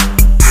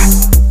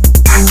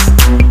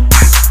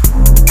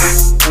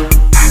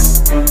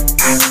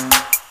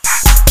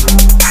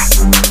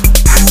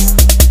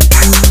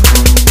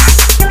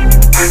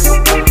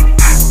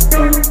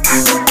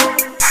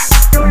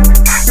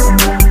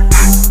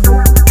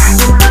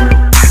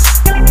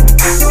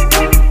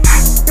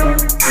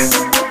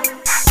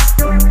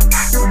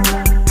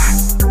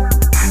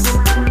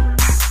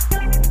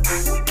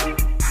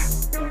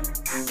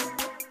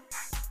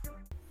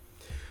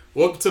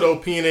to the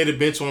Opinionated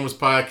Benchwarmers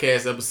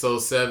Podcast, episode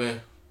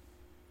 7.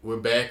 We're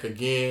back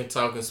again,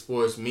 talking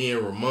sports. Me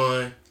and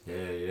Ramon.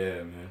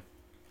 Yeah, man.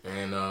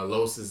 And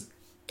Los is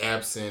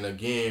absent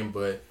again,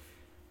 but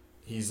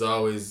he's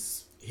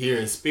always here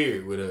in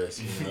spirit with us.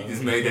 You know? You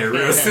just made that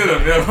real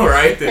sentimental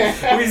right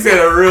there. We just had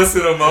a real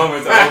sentimental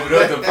moment to open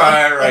up the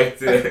fire right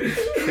there.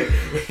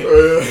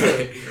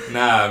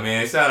 Nah,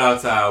 man. Shout out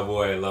to our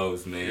boy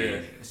Los, man.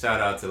 Yeah. Shout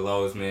out to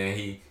Los, man.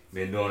 He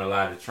been doing a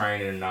lot of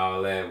training and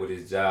all that with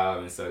his job,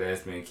 and so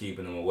that's been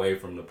keeping him away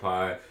from the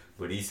pod.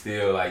 But he's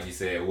still, like you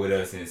said, with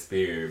us in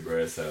spirit,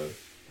 bro. So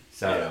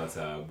shout out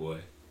to our boy.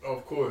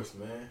 Of course,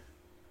 man.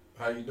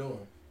 How you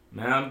doing?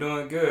 Man, I'm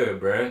doing good,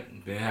 bro.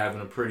 Been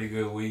having a pretty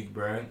good week,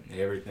 bro.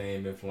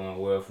 Everything been flowing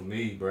well for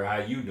me, bro. How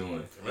you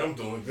doing? I'm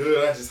doing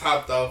good. I just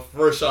hopped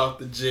fresh off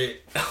the jet.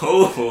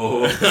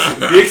 Oh,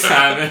 big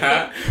time,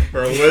 huh?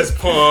 From West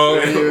Palm.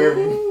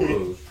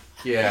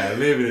 Yeah,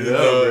 living it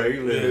up, bro.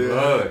 You living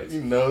large.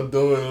 You know,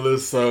 doing a little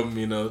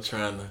something,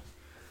 trying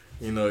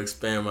to,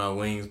 expand my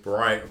wings,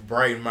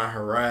 brighten my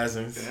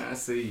horizons. Yeah, I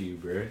see you,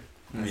 bro.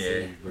 I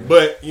see you, bro.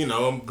 But,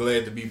 I'm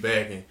glad to be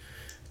back and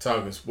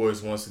talking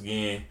sports once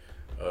again.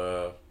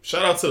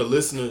 Shout out to the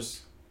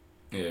listeners.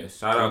 Yeah,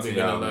 shout out to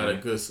y'all, a lot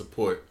of good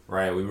support.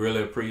 Right, we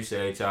really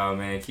appreciate y'all,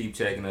 man. Keep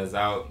checking us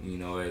out.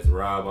 As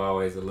Rob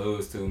always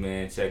alludes to,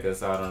 man, check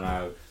us out on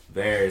our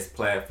various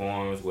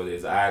platforms, whether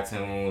it's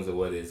iTunes or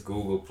whether it's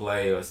Google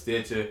Play or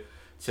Stitcher.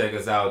 Check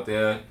us out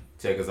there.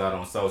 Check us out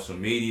on social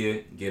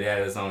media. Get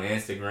at us on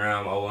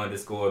Instagram,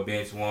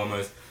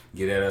 _benchwarmers.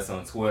 Get at us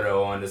on Twitter,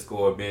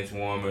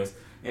 _benchwarmers.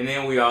 And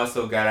then we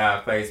also got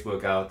our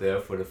Facebook out there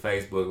for the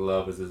Facebook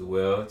lovers as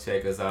well.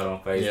 Check us out on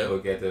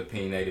Facebook at the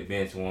Opinionated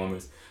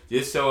Benchwarmers.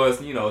 Just show us,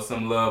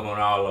 some love on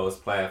all those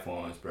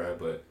platforms, bro.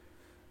 But,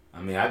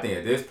 I think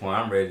at this point,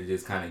 I'm ready to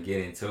just kind of get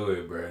into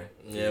it, bro.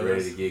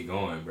 Ready to get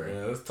going, bro.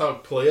 Yeah, let's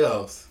talk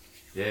playoffs.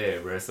 Yeah,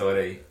 bro. So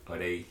are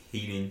they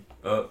heating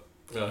up?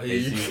 Oh, are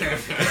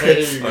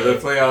the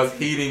playoffs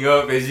heating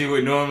up as you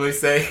would normally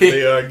say?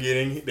 They are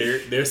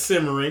they're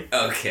simmering.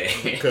 Okay.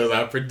 Because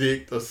I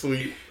predict a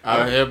sweep.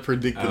 I have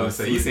predicted a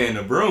so sweep. you saying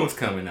the broom's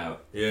coming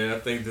out? Yeah,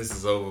 I think this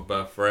is over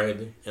by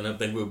Friday, and I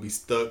think we'll be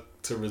stuck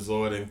to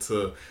resorting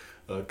to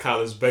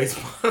college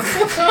baseball and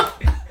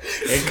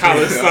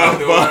college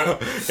softball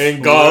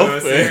and golf.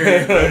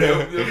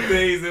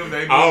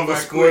 All the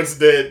sports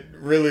that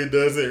really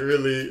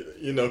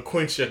doesn't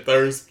quench your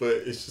thirst, but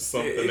it's just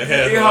something to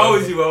have. It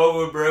holds you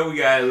over, bro. We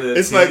got a little.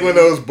 It's like when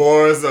those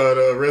bars or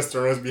the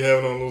restaurants be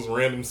having on those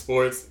random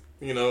sports.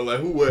 Like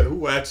who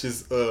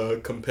watches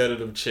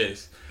competitive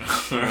chess,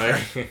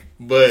 right?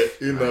 But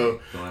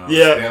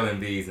spelling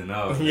bees and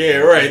all. Yeah,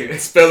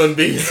 right. Spelling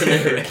bees and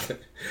everything.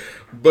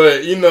 But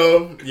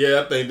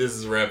I think this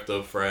is wrapped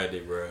up Friday,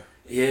 bro.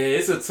 Yeah,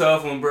 it's a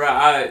tough one,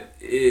 bro.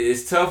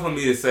 It's tough for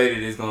me to say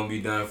that it's gonna be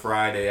done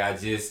Friday. I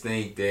just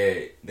think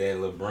that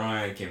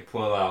LeBron can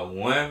pull out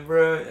one,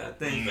 bro. I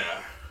think he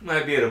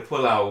might be able to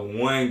pull out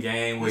one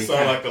game. You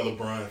sound like a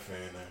LeBron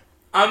fan now.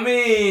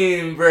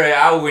 Bro,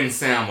 I wouldn't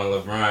say I'm a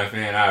LeBron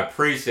fan. I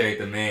appreciate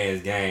the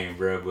man's game,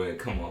 bro, but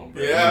come on,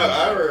 bro. Yeah,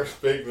 I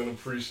respect and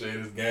appreciate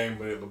his game,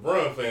 but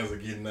LeBron fans are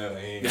getting out of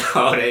hand.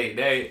 Oh,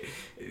 they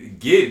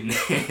getting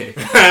it.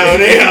 Oh,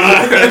 they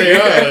are,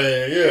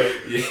 yeah.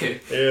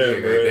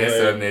 Bro, that's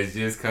something that's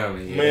just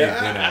coming. Yeah,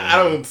 man,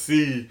 I don't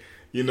see,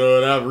 and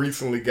I've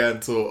recently got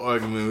into an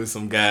argument with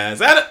some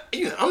guys.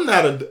 I'm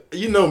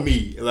not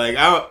me. Like,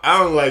 I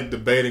don't like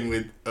debating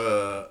with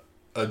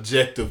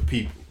objective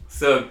people.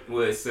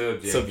 What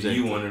subject?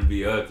 You want to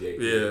be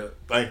objective. Yeah,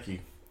 thank you.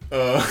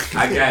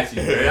 I got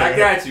you, bro. I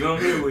got you.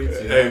 I'm here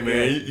with you. Hey,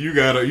 man, you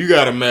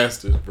got a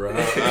master's, bro.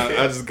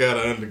 I just got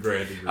an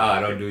undergrad degree. Oh,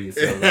 don't do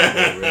yourself like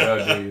that, bro.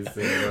 Don't do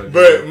yourself.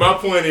 But my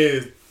point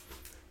is,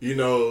 if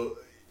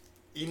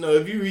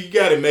you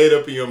got it made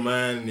up in your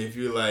mind, and if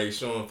you're like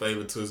showing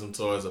favoritism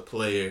towards a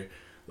player,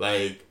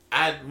 like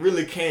I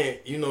really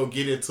can't,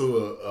 get into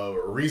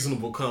a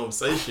reasonable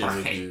conversation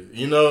with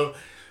you,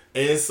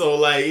 and so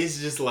like it's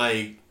just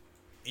like.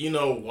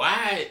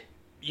 Why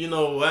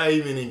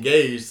even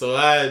engage? So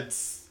I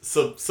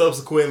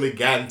subsequently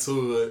got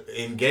into an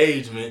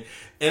engagement,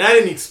 and I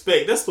didn't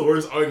expect. That's the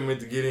worst argument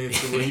to get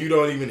into when you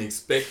don't even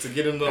expect to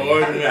get into an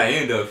argument. How did I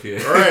end up here?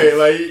 Right,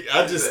 like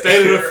I just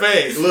stated a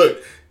fact.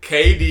 Look,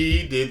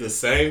 KD did the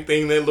same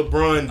thing that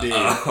LeBron did.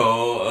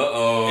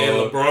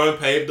 And LeBron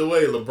paved the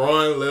way.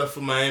 LeBron left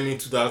for Miami in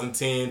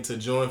 2010 to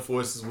join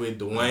forces with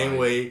Dwayne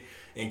Wade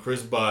and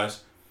Chris Bosh.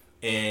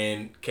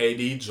 And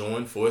KD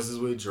joined forces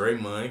with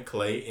Draymond,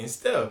 Clay, and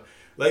Steph.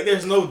 Like,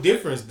 there's no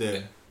difference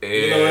there.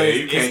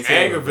 It's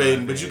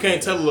aggravating, but you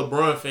can't tell a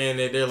LeBron fan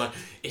that they're like,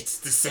 it's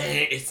the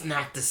same. It's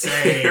not the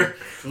same.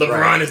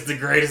 LeBron is the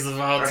greatest of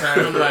all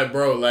time. I'm like,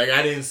 bro, like,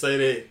 I didn't say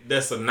that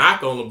that's a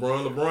knock on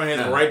LeBron. LeBron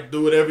has the right to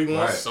do whatever he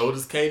wants. So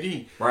does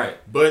KD. Right.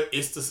 But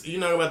it's the,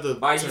 about the...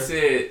 Like you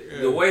said,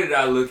 the way that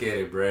I look at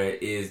it, bruh,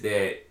 is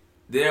that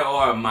there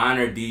are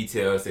minor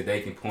details that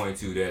they can point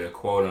to that are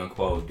quote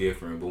unquote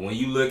different. But when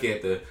you look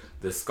at the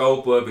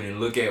scope of it and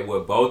look at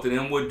what both of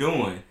them were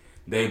doing,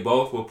 they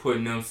both were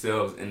putting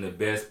themselves in the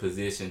best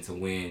position to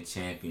win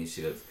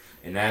championships.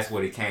 And that's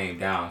what it came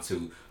down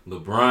to.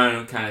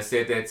 LeBron kind of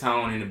set that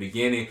tone in the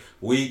beginning.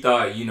 We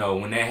thought,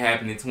 when that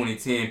happened in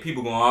 2010,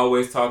 people going to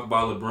always talk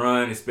about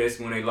LeBron,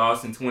 especially when they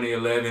lost in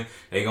 2011.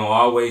 They going to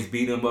always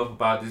beat him up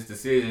about this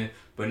decision.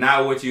 But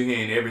now what you're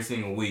hearing every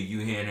single week, you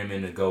hearing him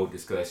in the GOAT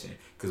discussion.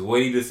 Because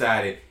what he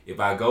decided, if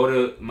I go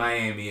to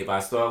Miami, if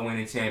I start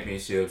winning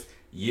championships,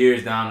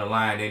 years down the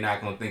line, they're not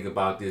going to think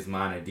about this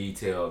minor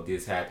detail of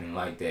this happening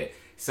like that.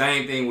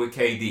 Same thing with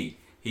KD.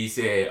 He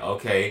said,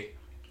 okay,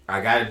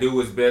 I got to do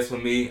what's best for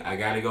me. I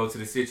got to go to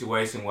the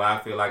situation where I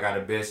feel like I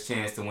got the best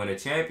chance to win a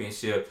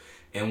championship.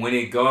 And when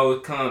it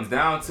comes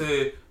down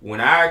to when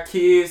our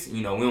kids,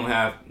 me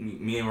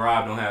and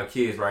Rob don't have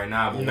kids right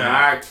now, but when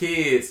our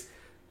kids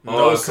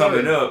are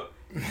coming up,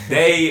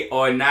 they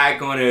are not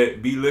going to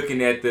be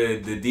looking at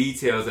the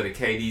details of the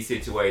KD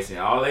situation.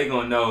 All they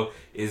going to know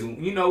is,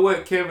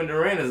 Kevin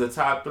Durant is a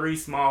top 3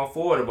 small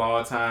forward of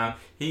all time.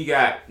 He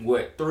got,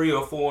 3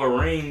 or 4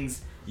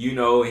 rings,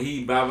 and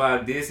he blah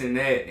this and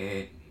that.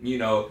 And,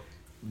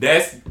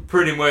 that's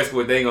pretty much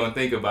what they're going to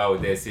think about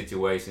with that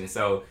situation.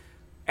 So,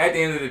 at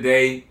the end of the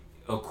day,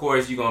 of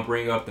course, you're going to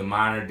bring up the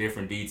minor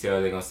different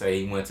details. They're going to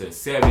say he went to a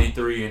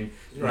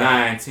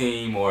 73-9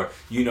 team, or,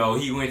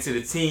 he went to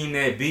the team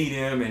that beat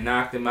him and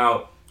knocked him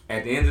out.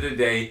 At the end of the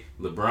day,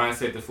 LeBron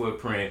set the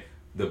footprint,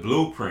 the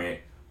blueprint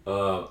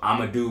of I'm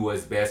going to do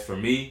what's best for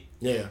me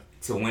to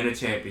win a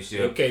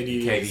championship.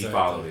 KD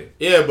followed it.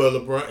 Yeah, but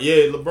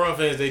LeBron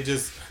fans, they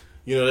just...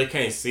 they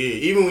can't see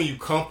it. Even when you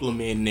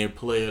compliment their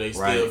player, they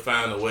still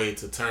find a way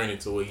to turn it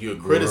to where you're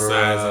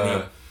criticizing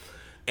him.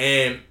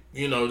 And,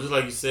 just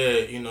like you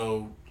said,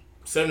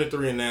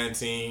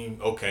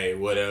 73-19, okay,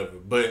 whatever.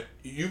 But I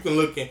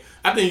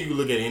think you can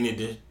look at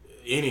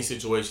any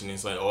situation and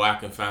say, I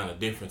can find a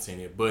difference in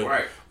it.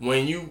 But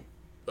when you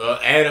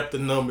add up the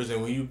numbers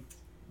and when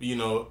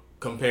you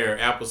compare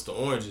apples to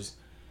oranges,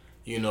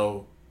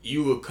 you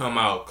will come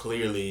out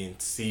clearly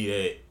and see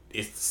that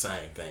it's the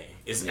same thing.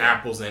 It's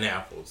apples and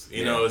apples.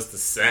 It's the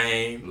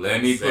same.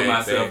 Let me put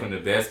myself in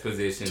the best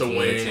position to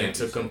win and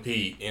to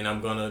compete. And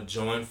I'm going to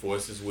join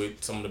forces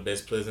with some of the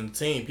best players in the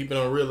team. People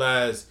don't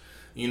realize,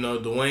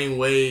 Dwayne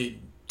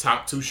Wade,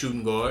 top 2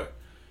 shooting guard.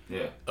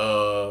 Yeah.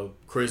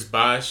 Chris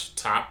Bosh,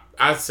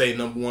 I'd say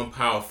number 1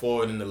 power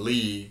forward in the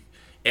league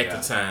at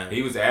the time.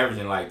 He was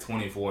averaging like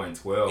 24 and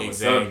 12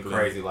 exactly. or something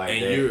crazy like that.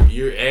 And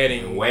you're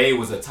adding... And Wade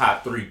was a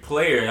top 3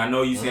 player. I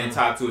know you saying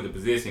top 2 at the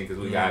position because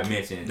we got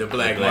mentioned the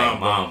Black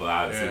Mamba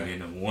obviously being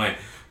number 1.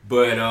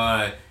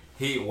 But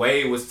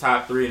Wade was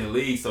top 3 in the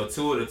league. So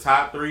 2 of the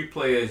top 3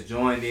 players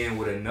joined in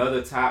with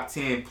another top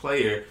 10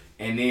 player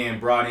and then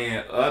brought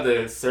in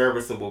other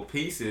serviceable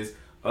pieces,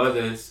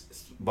 other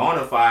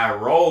bona fide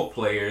role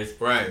players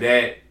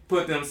that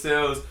put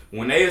themselves,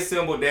 when they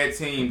assembled that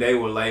team, they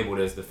were labeled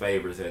as the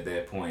favorites at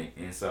that point.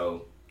 And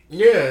so...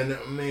 Yeah, and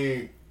I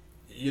mean,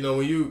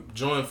 when you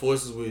join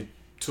forces with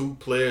 2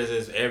 players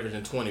that's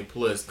averaging 20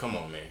 plus, come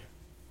on, man.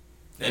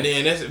 And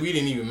then we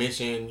didn't even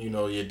mention,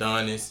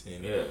 Udonis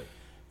and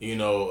you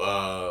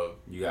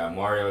got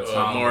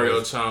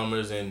Mario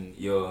Chalmers and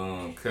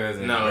your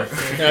cousin. No, I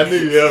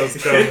knew that was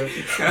coming.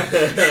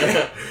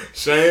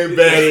 Shane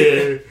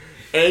Battier.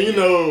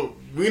 And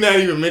we're not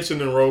even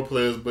mentioning role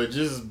players, but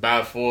just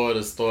by far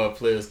the star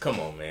players. Come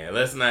on, man.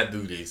 Let's not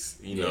do this.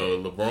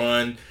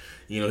 LeBron,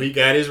 he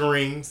got his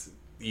rings,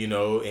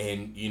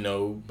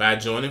 and by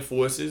joining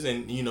forces,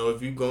 and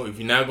if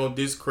you're not gonna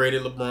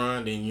discredit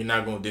LeBron, then you're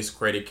not gonna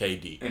discredit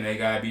KD. And they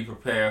gotta be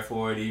prepared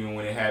for it, even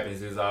when it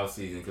happens this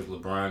offseason, because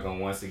LeBron gonna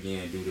once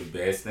again do the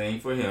best thing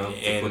for him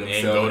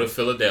and go to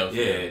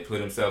Philadelphia. Yeah, put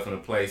himself in a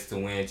place to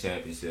win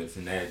championships,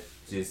 and that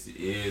just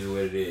is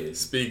what it is.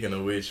 Speaking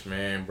of which,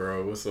 man,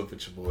 bro, what's up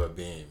with your boy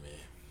Ben,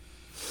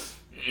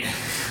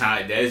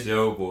 man? That's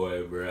your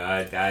boy, bro.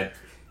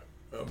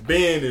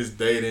 Ben is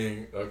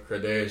dating a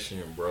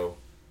Kardashian, bro.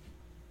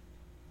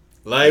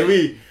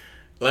 We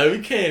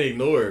can't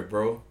ignore it,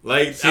 bro.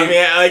 He's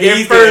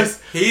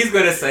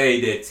gonna say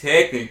that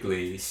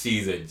technically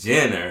she's a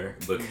Jenner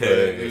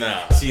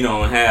because she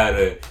don't have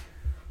the.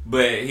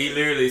 But he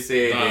literally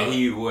said that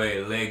he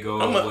would let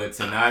go of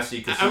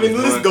Tanashi.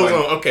 Let's go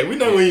on. Okay, we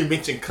know when you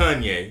mentioned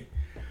Kanye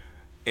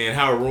and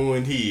how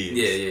ruined he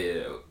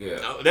is. Yeah.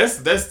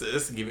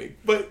 That's a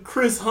gimmick. But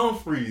Chris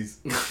Humphries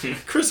was a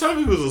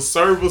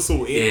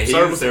serviceable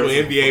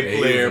NBA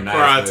player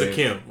prior to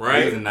Kim, right?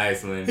 He was a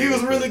nice one. He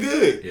was really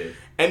good. Yeah.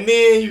 And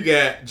then you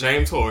got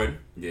James Harden.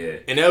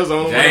 Yeah. And that was the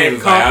only one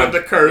that conquered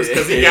the curse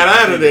because he got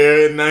out of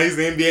there, and now he's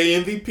the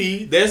NBA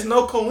MVP. There's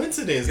no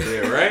coincidence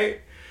there,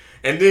 right?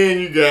 And then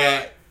you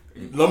got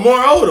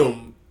Lamar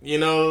Odom,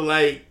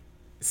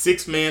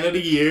 6th man of the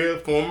year,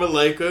 former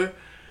Laker,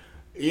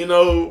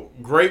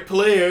 great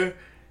player,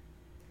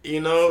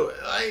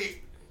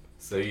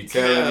 So you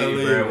telling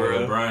me, bro, where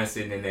LeBron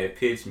sitting in that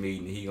pitch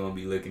meeting, he gonna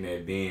be looking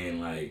at Ben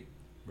like,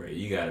 bro,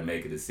 you gotta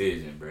make a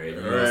decision, bro. You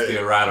gonna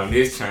still ride on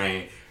this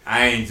train.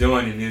 I ain't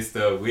joining this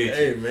stuff with you.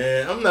 Hey,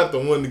 man, I'm not the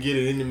one to get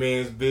in any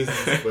man's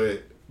business,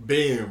 but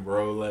Ben,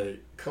 bro,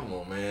 come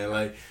on,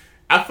 man.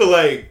 I feel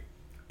like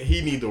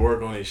he need to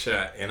work on his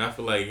shot, and I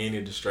feel like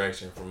any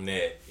distraction from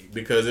that,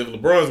 because if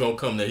LeBron's gonna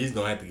come there, he's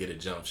gonna have to get a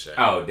jump shot.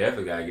 Oh,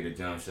 definitely gotta get a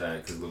jump shot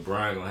because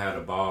LeBron gonna have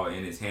the ball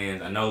in his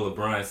hands. I know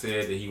LeBron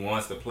said that he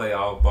wants to play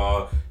off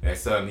ball.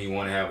 That's something he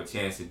want to have a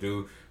chance to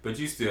do. But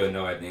you still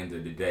know at the end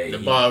of the day, the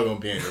ball gonna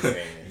be in his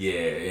hands. Yeah,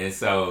 and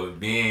so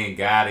Ben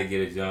gotta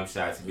get a jump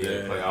shot to be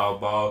able to play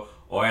off ball,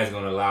 or it's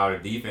gonna allow the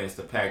defense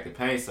to pack the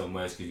paint so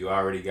much because you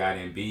already got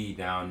Embiid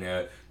down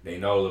there. They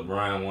know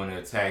LeBron want to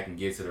attack and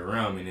get to the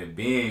rim, and if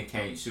Ben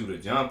can't shoot a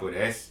jumper,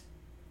 that's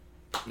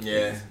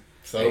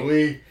So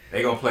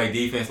they gonna play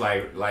defense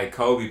like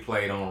Kobe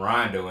played on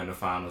Rondo in the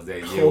finals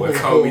that year, where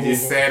Kobe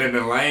just sat in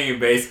the lane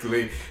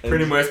basically,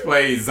 pretty much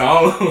played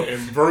zone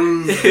and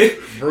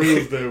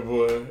bruised that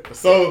boy.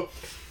 So,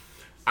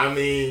 I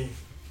mean,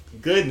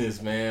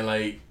 goodness, man,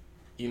 like,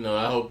 you know,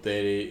 I hope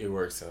that it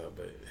works out,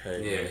 but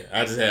hey,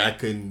 man, I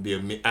couldn't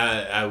be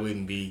I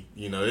wouldn't be,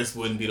 you know, this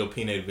wouldn't be the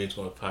Peanut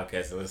Adventure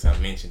podcast unless I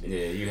mentioned it.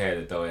 Yeah, you had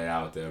to throw it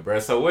out there, bro.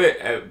 So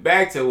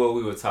back to what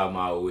we were talking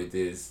about with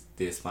this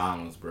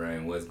finals, bro,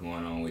 and what's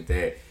going on with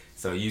that.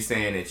 So you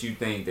saying that you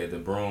think that the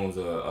brooms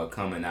are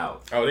coming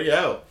out? Oh, they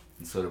out.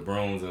 So the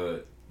brooms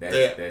are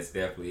that's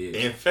definitely it.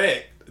 In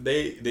fact,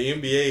 the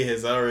NBA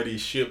has already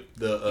shipped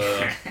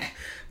the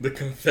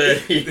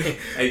confetti,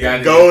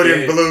 gold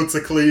and blue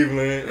to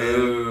Cleveland.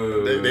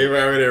 They've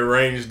already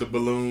arranged the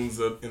balloons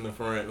up in the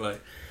front,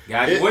 like.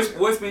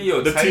 What's been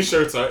your take?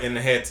 T-shirts and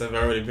the hats have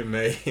already been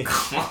made.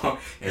 Come on.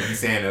 And you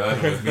saying the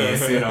other one's being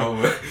sent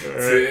over.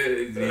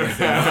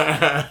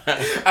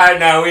 Alright,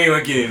 now we ain't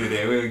gonna get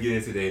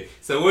into that.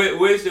 So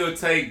what's your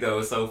take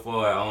though so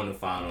far on the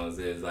finals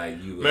as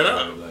like you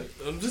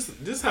I'm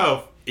just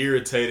how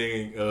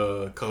irritating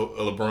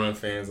LeBron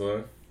fans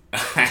are.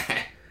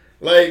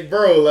 Like,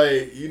 bro,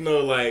 like, you know,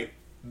 like,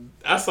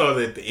 I saw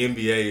that the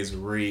NBA is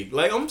rigged.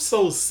 Like, I'm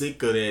so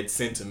sick of that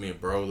sentiment,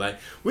 bro. Like,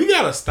 we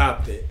gotta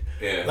stop that.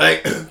 Yeah.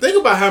 Like, think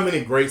about how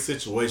many great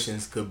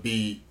situations could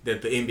be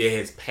that the NBA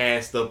has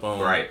passed up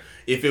on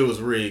if it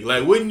was rigged.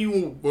 Like, wouldn't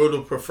you would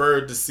have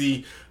preferred to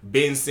see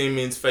Ben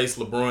Simmons face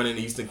LeBron in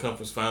the Eastern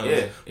Conference Finals?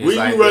 Yeah.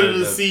 Wouldn't you rather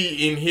to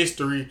see in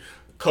history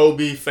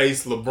Kobe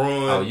face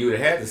LeBron? Oh, you would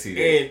have had to see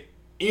that. And,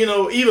 you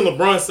know, even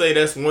LeBron say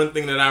that's one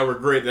thing that I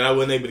regret, that I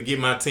wasn't able to get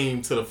my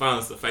team to the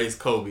finals to face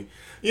Kobe.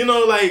 You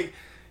know, like,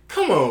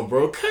 come on,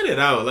 bro, cut it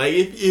out. Like,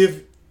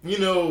 if you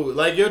know,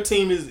 like, your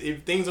team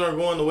if things aren't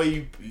going the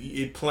way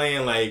you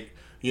playing, like,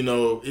 you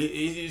know,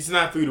 it's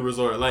not for you to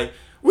resort. Like,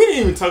 we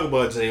didn't even talk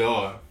about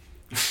JR.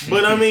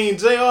 But, I mean,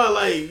 JR,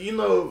 like, you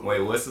know.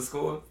 Wait, what's the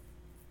score?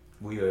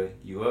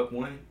 You up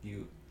one?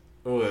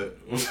 What?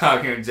 I'm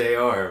talking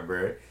JR,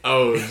 bro.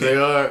 Oh,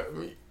 JR.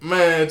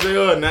 Man,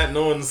 JR not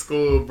knowing the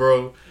score,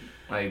 bro.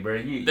 Like,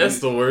 bro, that's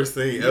the worst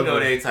thing ever. You know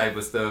that type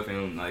of stuff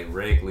in, like,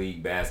 rec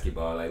league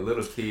basketball. Like,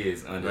 little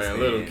kids understand.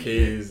 Man, little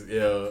kids,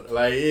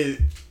 like,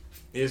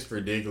 it's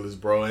ridiculous,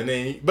 bro. And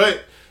then,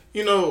 but,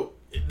 you know,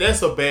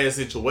 that's a bad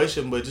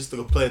situation. But just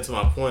to play to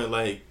my point,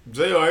 like,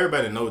 JR,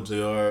 everybody knows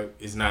JR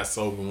is not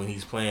sober when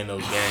he's playing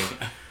those games.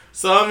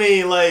 So, I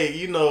mean, like,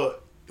 you know,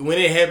 when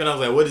it happened, I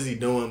was like, what is he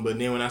doing? But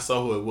then when I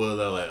saw who it was,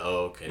 I was like, oh,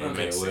 okay, that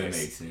makes sense. It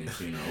makes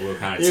sense, you know. We'll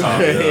kind of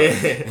talk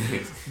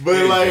it up.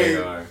 But,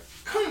 like,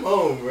 come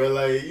on, bro.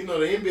 Like, you know,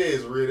 the NBA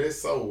is real.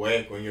 It's so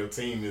whack when your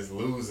team is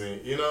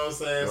losing. You know what I'm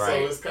saying? Right.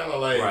 So it's kind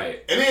of like...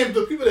 Right. And then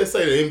the people that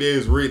say the NBA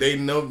is rigged, they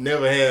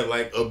never have,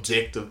 like,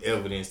 objective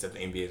evidence that the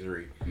NBA is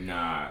rigged.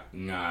 Nah. The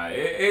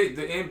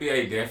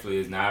NBA definitely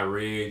is not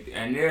rigged.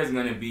 And there's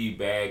going to be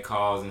bad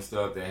calls and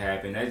stuff that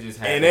happen. That just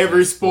happens in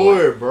every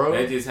sport, bro.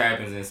 That just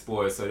happens in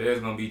sports. So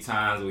there's going to be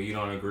times where you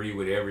don't agree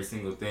with every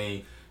single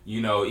thing.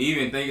 You know,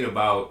 even thinking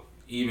about...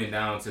 Even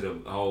down to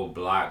the whole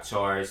block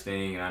charge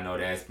thing, and I know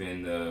that's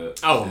been the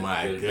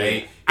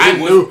debate. I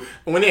knew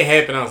when it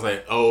happened. I was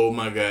like, "Oh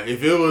my god!"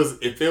 If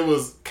it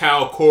was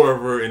Kyle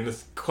Korver and the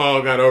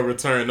call got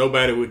overturned,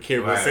 nobody would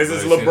care. But since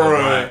it's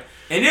LeBron,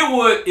 and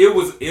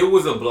it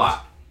was a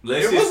block.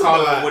 Let's just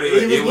call it what it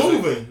is. It was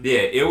moving.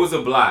 It was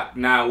a block.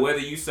 Now, whether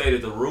you say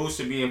that the rules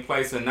should be in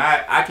place or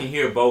not, I can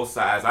hear both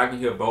sides. I can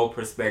hear both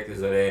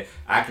perspectives of that.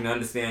 I can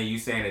understand you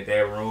saying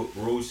that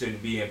rule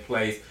shouldn't be in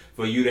place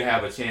for you to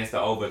have a chance to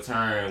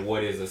overturn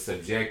what is a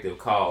subjective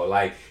call.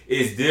 Like,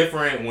 it's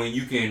different when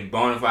you can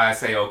bona fide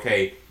say,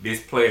 okay,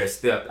 this player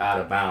stepped out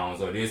of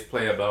bounds or this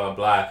player blah, blah,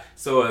 blah.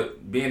 So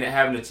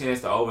having a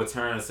chance to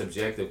overturn a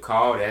subjective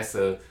call, that's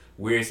a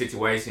weird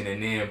situation.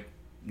 And then,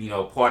 you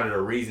know, part of the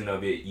reason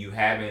of it, you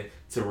having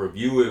to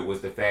review it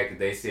was the fact that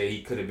they said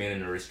he could have been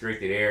in a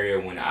restricted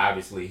area when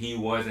obviously he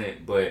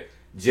wasn't. But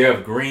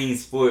Jeff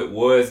Green's foot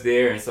was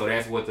there, and so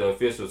that's what the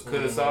officials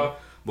could have saw.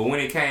 But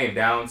when it came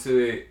down to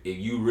it, if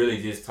you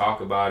really just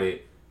talk about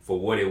it for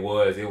what it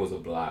was a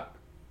block.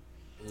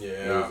 Yeah,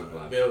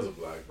 it was a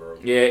block, bro.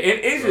 Yeah,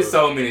 it's just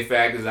so many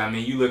factors. I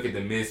mean, you look at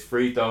the missed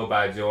free throw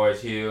by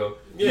George Hill.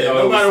 Yeah,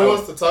 nobody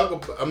wants to talk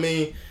about. I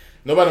mean,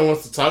 nobody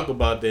wants to talk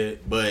about that.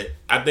 But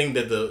I think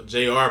that the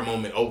JR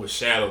moment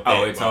overshadowed that.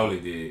 Oh, it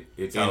totally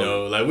did. You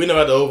know, like, we never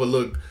have to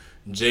overlook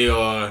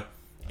JR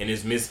and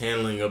his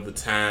mishandling of the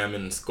time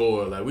and the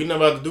score. Like, we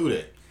never have to do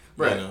that.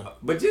 Bro,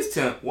 but just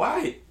tell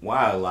why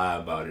lie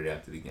about it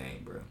after the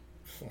game, bro?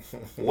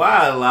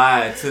 Why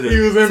lie to the... He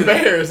was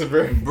embarrassed,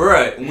 bro.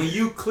 Bruh, when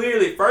you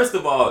clearly... First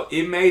of all,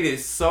 it made it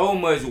so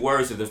much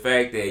worse of the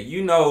fact that,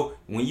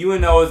 when you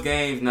in those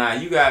games now,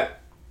 you got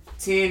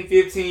 10,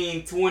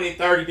 15, 20,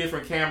 30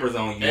 different cameras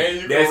on you.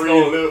 And you can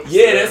read lips.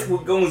 Yeah, that's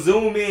what going to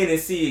zoom in and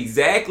see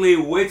exactly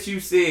what you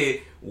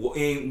said.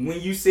 And when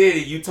you said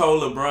it, you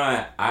told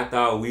LeBron, I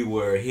thought we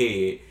were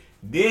ahead.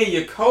 Then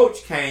your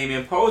coach came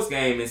in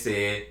post-game and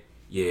said,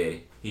 yeah,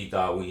 he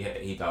thought we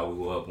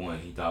were up 1.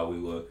 He thought we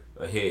were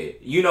ahead.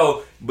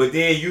 But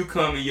then you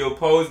come in your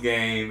post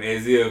game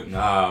as if,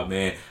 nah,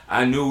 man,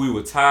 I knew we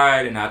were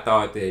tired and I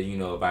thought that,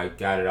 if I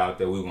got it out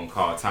there, we were going to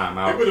call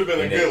timeout. It would have been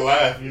a good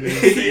laugh if you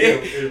didn't see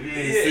him. If you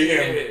didn't see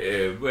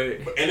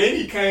him. And then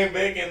he came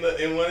back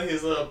in one of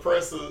his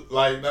presses,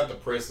 like, not the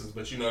presses,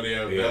 but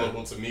they're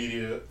available to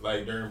media,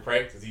 like during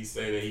practice. He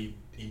said that he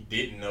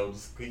didn't know.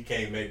 He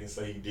came back and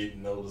said he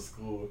didn't know the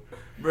score.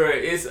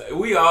 Bro,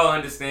 we all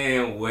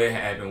understand what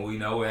happened. We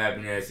know what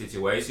happened in that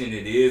situation.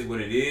 It is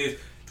what it is.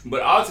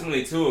 But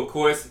ultimately, too, of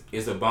course,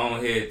 it's a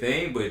bonehead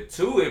thing. But,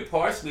 two, it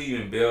partially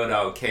even bailed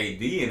out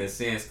KD in a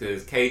sense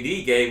because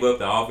KD gave up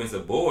the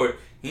offensive board.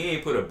 He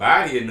ain't put a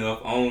body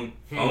enough on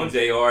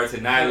JR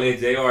to not let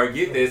JR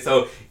get there.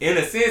 So, in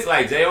a sense,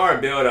 like, JR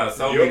bailed out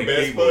so many people.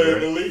 Your best player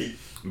in the league.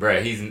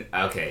 Bruh, he's...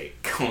 Okay,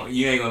 come on.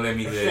 You ain't gonna let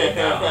me do that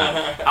now.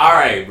 Huh? All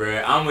right,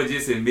 bruh. I'm gonna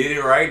just admit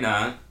it right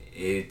now.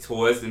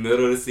 Towards the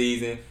middle of the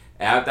season,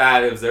 after I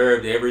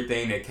observed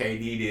everything that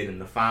KD did in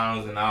the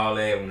finals and all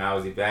that, when I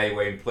was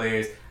evaluating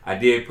players, I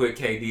did put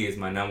KD as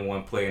my number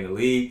 1 player in the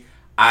league.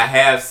 I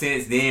have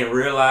since then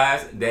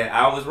realized that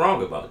I was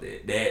wrong about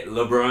that. That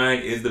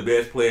LeBron is the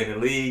best player in the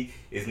league.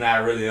 It's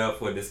not really up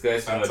for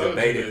discussion or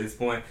debate at this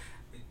point.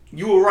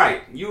 You were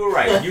right. You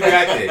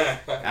got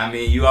that. I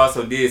mean, you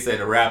also did say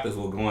the Raptors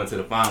were going to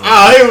the finals.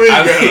 Oh, here we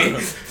go.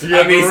 So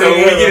when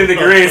we get in the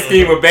grand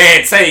scheme of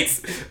bad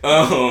takes,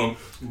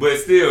 but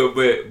still,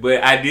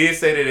 but I did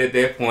say that at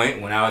that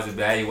point when I was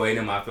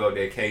evaluating him, I felt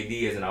that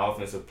KD as an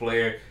offensive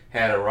player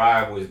had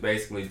arrived was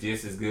basically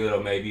just as good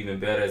or maybe even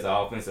better as an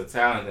offensive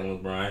talent than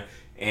LeBron.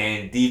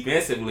 And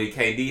defensively,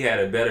 KD had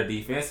a better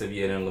defensive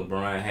year than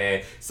LeBron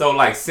had. So,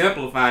 like,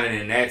 simplifying it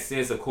in that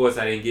sense, of course,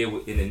 I didn't get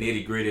in the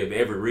nitty-gritty of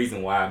every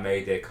reason why I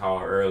made that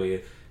call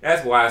earlier.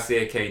 That's why I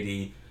said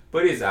KD.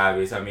 But it's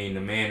obvious. I mean,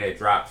 the man that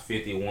dropped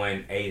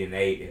 51,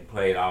 8-8, and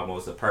played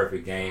almost a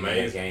perfect game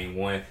in that game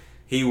 1.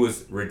 He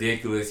was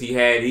ridiculous. He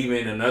had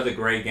even another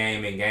great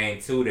game in game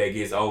 2 that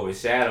gets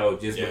overshadowed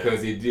just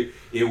because it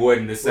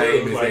wasn't the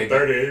same. It was like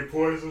 38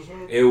 points or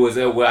something? It was,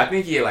 I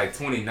think he had like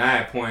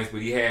 29 points,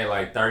 but he had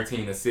like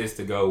 13 assists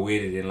to go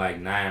with it and like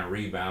 9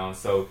 rebounds.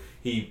 So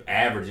he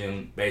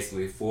averaging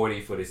basically 40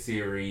 for the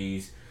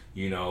series,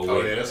 with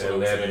that's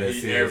 11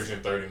 assists. He averaging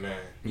 39.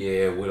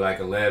 Yeah, with like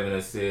 11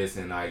 assists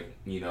and like,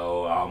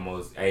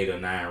 almost 8 or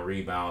 9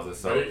 rebounds or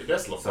so.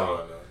 That's LeBron,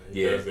 though.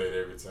 He does that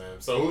every time.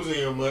 So who's in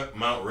your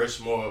Mount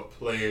Rushmore of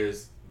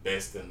players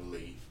best in the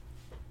league?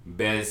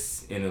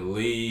 Best in the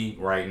league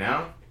right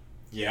now?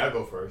 Yeah, I'll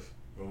go first.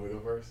 Want me to go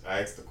first? I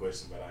asked the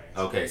question, but I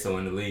answered. Okay, so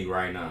in the league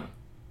right now.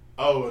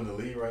 Oh, in the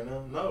league right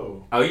now?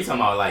 No. Oh, you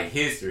talking about like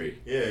history?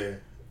 Yeah.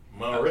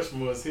 Mount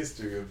Rushmore's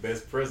history of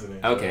best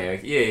president. Okay.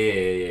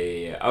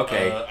 Yeah.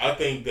 Okay. I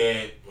think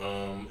that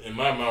in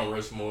my Mount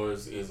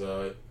Rushmore's is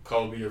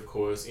Kobe, of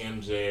course,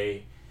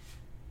 MJ,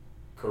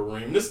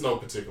 Kareem. This is no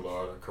particular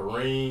order.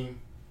 Kareem,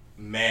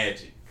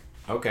 Magic.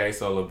 Okay,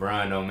 so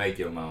LeBron don't make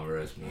your Mount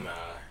Rushmore.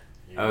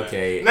 Nah.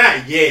 Okay.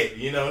 Not yet.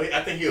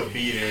 I think he'll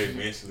be there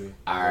eventually.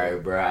 All right,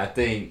 bro. I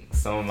think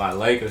some of my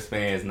Lakers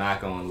fans not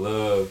gonna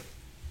love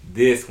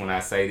this when I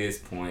say this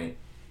point.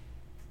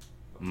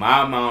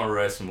 My Mount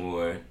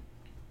Rushmore,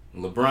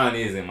 LeBron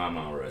is in my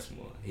Mount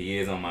Rushmore. He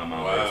is on my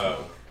Mount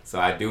Rushmore. So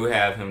I do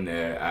have him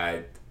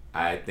there.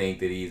 I think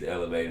that he's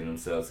elevating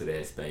himself to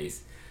that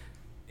space.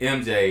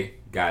 MJ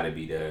gotta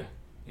be there.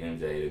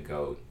 MJ the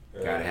GOAT.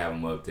 Gotta have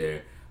him up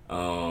there.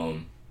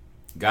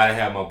 Gotta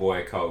have my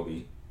boy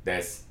Kobe.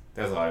 That's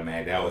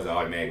automatic. That was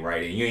automatic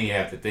right in. You ain't even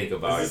have to think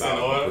about it.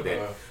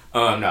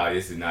 No,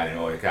 this is not in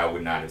order. I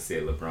would not have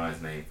said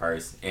LeBron's name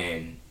first.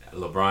 And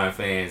LeBron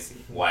fans,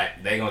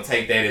 they gonna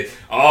take that as,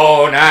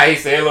 he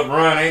said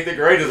LeBron ain't the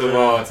greatest of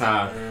all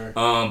time.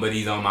 But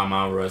he's on my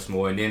Mount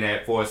Rushmore. And then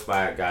that 4th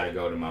spot gotta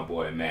go to my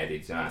boy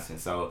Magic Johnson.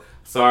 So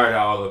sorry to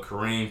all the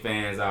Kareem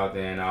fans out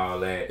there and all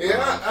that.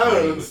 Yeah, I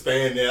don't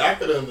understand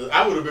that.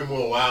 I would have been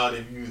more wild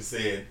if you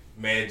said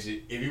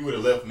Magic, if you would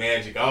have left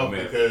Magic off,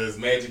 because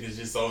Magic is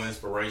just so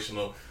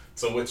inspirational.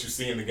 So what you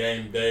see in the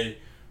game today,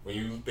 when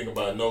you think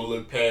about no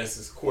look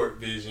passes, court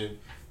vision,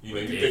 you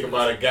think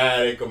about a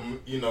guy that can,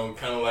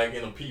 kind of like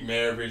in a Pete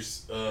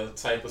Maravich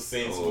type of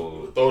sense,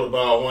 throw the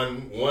ball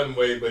one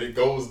way, but it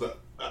goes the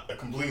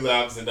completely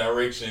opposite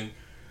direction.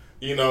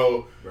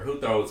 But who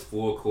throws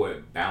full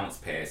court bounce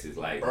passes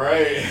like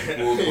right?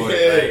 Full court,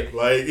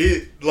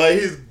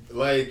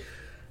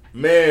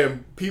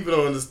 Man, people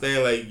don't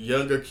understand, like,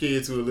 younger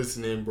kids who are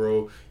listening,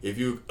 bro. If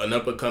you an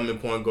up-and-coming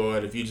point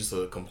guard, if you just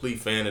a complete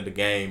fan of the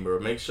game, bro,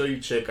 make sure you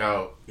check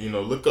out,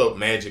 look up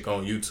Magic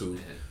on YouTube.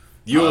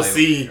 You'll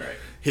see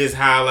his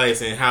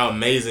highlights and how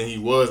amazing he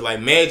was. Like,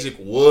 Magic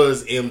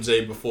was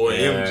MJ before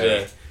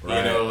MJ.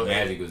 Right.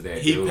 Magic was that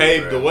He dude,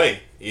 paved bro. the way.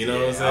 You know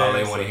what I'm saying? All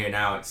they want to hear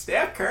now is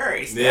Steph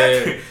Curry.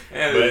 But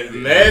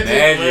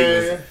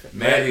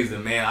Magic's the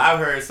man. I've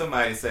heard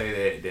somebody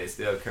say that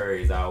Steph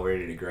Curry is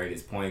already the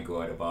greatest point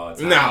guard of all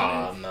time.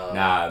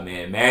 Nah,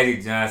 man.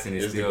 Magic Johnson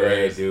is still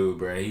that dude,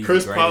 bro. He's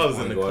Chris the Paul greatest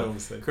is in point the guard.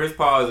 conversation.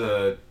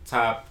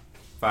 Top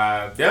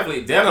 5.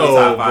 Definitely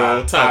top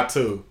 5. Top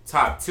 2.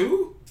 Top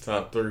 2?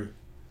 Top 3.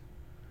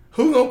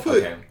 Who gonna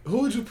put? Okay.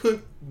 Who would you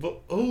put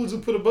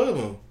above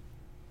him?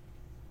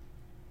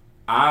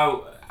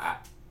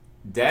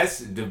 That's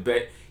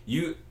debate.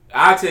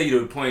 I'll tell you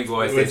the point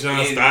guards that's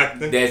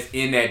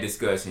in that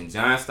discussion.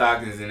 John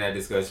Stockton is in that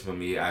discussion for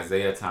me.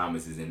 Isaiah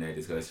Thomas is in that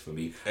discussion for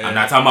me. I'm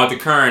not talking about the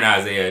current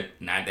Isaiah,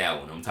 not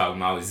that one. I'm talking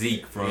about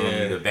Zeke from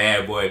the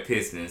Bad Boy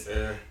Pistons.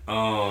 You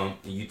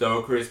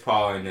throw Chris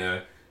Paul in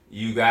there.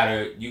 You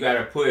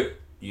gotta put,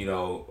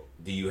 do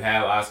you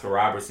have Oscar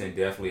Robertson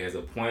definitely as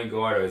a point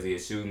guard, or is he a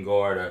shooting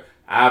guard? Or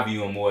I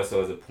view him more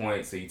so as a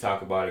point. So you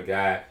talk about a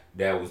guy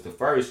that was the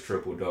first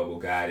triple-double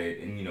guy that,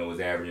 was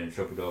averaging a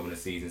triple-double in a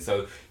season.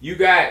 So you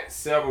got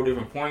several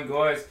different point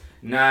guards.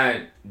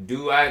 Now,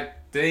 do I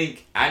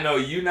think, I know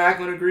you're not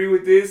going to agree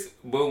with this,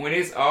 but when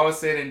it's all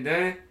said and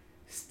done,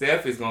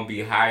 Steph is going to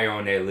be higher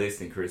on that list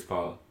than Chris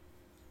Paul.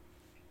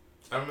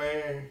 I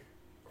mean,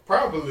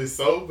 probably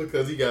so,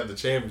 because he got the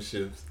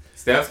championships.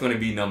 Steph's going to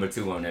be number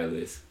 2 on that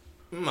list.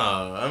 No,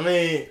 I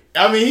mean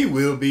he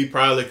will be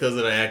probably because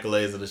of the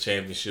accolades of the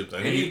championships,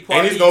 and he's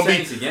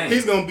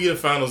gonna be the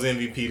Finals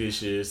MVP this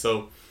year.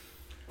 So,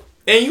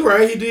 and you're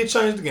right, he did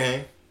change the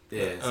game.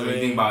 Yeah, so you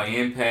think about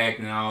impact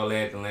and all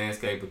that, the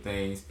landscape of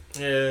things.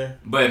 Yeah,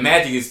 but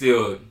Magic is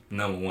still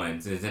number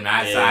 1. So it's an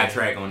outside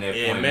track on that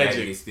point.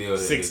 Magic is still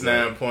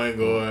 6'9" point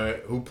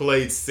guard who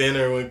played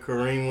center when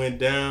Kareem went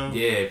down.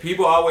 Yeah,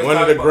 people always one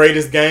of the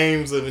greatest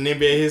games of an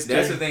NBA history.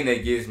 That's the thing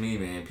that gets me,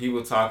 man.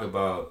 People talk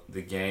about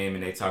the game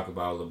and they talk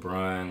about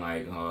LeBron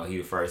like he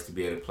the first to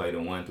be able to play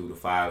the 1 through the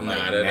 5.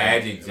 Like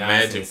Magic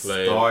Johnson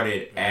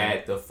started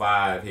at the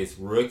 5 his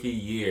rookie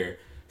year.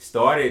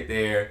 Started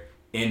there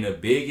in the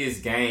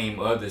biggest game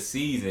of the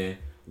season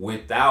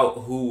without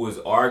who was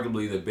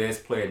arguably the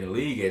best player in the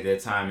league at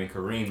that time in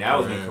Kareem. That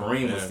was when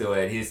Kareem was still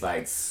at his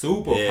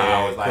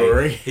superpowers.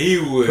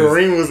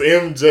 Kareem was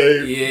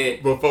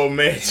MJ before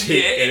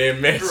Magic and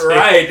then Magic.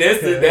 Right,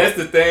 that's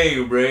the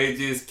thing, bro. It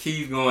just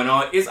keeps going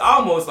on. It's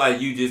almost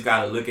like you just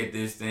gotta look at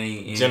this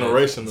thing in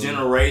generations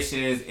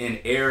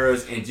and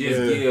eras and just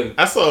give.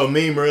 I saw a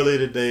meme earlier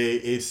today.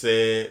 It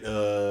said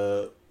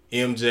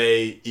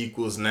MJ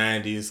equals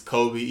 90s,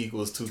 Kobe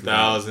equals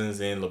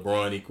 2000s, and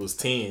LeBron equals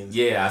 10s.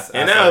 Yeah,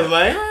 I was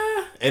like,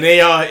 and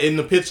they all in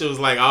the picture was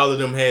like all of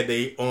them had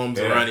their arms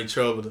around each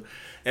other,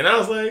 and I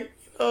was like,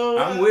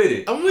 I'm with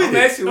it. I'm with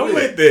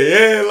it.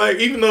 Yeah, like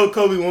even though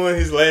Kobe won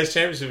his last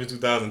championship in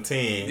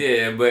 2010.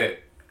 Yeah, but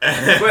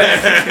I'm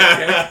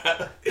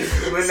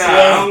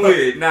with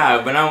it.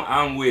 But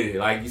I'm with it.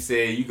 Like you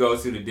said, you go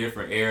through the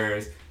different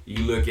eras.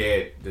 You look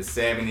at the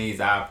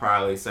 70s. I'd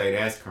probably say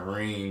that's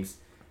Kareem's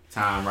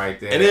time right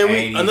there. And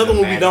then another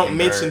one we don't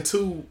mention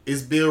too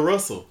is Bill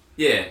Russell.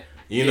 Yeah.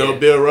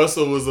 Bill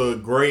Russell was a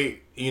great,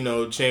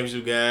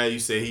 championship guy. You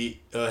said he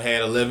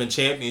had 11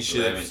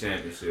 championships.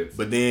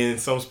 But then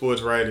some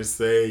sports writers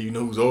say,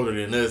 who's older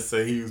than us,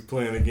 say he was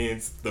playing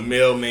against the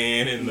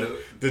mailman and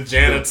the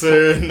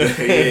janitor.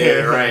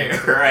 Right.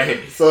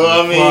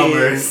 So,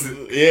 plumbers.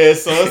 So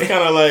it's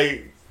kind of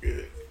like,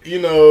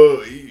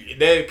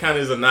 that kind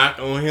of is a knock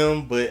on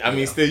him, but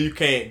still you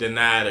can't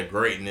deny the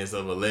greatness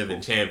of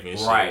 11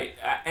 championships. Right,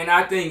 and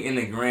I think in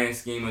the grand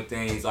scheme of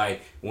things,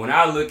 like when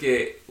I look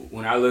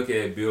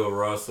at Bill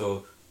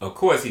Russell, of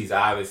course he's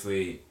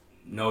obviously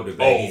no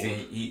debate.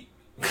 He's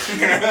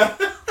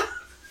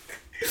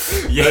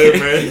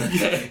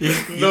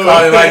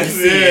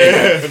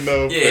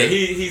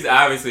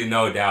obviously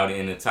no doubt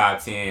in the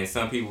top 10.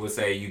 Some people would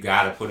say you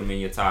gotta put him in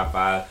your top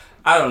 5.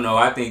 I don't know.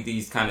 I think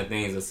these kind of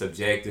things are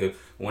subjective.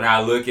 When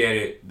I look at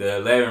it, the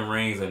 11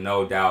 rings are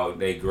no doubt.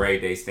 They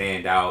great. They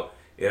stand out.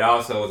 It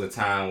also was a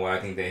time where I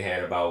think they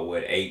had about,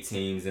 8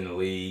 teams in the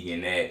league,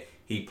 and that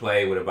he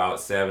played with about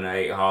 7 or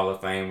 8 Hall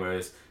of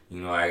Famers.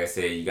 Like I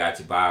said, you got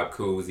your Bob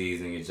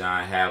Cousy's and your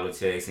John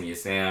Havliceks and your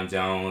Sam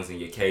Jones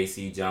and your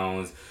KC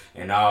Jones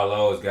and all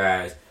those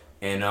guys.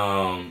 And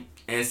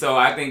so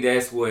I think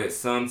that's what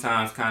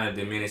sometimes kind of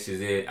diminishes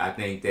it. I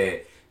think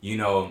that,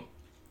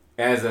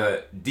 as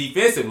a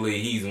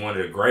defensively, he's one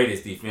of the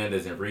greatest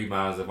defenders and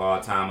rebounders of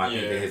all time. I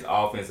think that his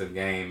offensive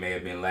game may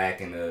have been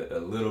lacking a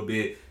little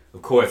bit.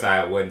 Of course,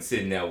 I wasn't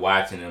sitting there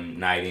watching him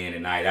night in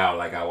and night out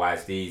like I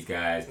watch these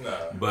guys.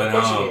 But I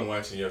thought you weren't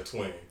watching your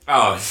twin.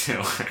 Oh,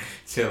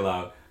 chill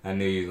out. I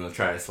knew you was gonna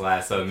try to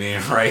slide something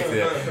in right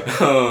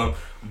there.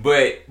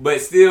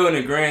 But still, in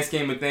the grand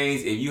scheme of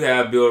things, if you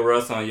have Bill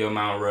Russell on your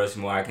Mount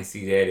Rushmore, I can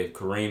see that. If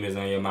Kareem is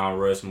on your Mount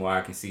Rushmore,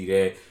 I can see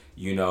that.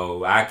 You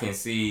know, I can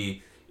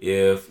see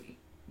even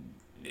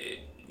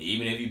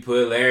if you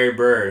put Larry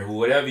Bird,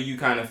 whatever you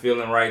kind of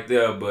feeling right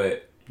there.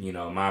 But you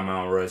know, my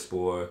Mount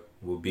Rushmore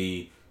will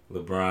be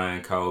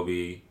LeBron,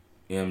 Kobe,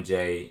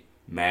 MJ,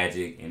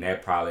 Magic, and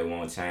that probably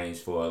won't change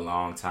for a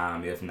long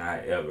time, if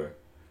not ever.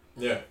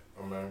 Yeah,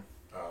 I mean,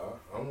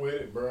 I'm with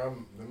it, bro.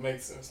 It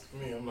makes sense to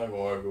me. I'm not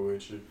gonna argue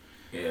with you.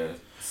 Yeah.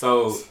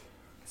 So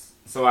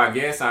I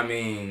guess, I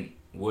mean,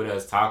 with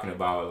us talking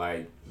about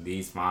like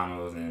these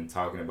finals and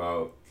talking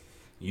about,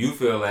 you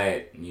feel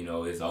that, you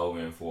know, it's over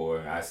in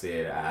 4. I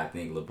said I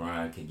think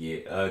LeBron can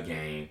get a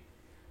game.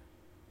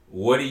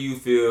 What do you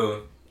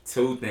feel?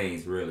 2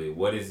 things really.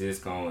 What is this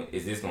going?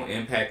 Is this going to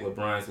impact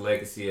LeBron's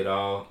legacy at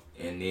all?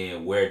 And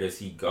then where does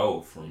he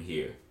go from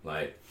here?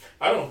 Like,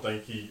 I don't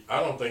think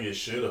it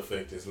should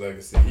affect his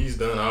legacy. He's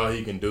done all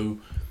he can do,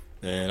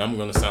 and I'm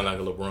gonna sound like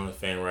a LeBron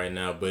fan right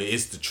now, but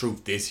it's the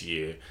truth this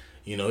year.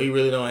 You know, he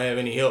really don't have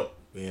any help.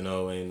 You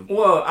know, and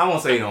well, I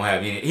won't say he don't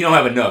have any. He don't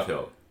have enough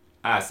help.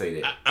 I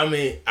say that. I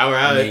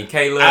mean,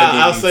 Caleb.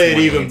 I'll say it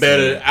even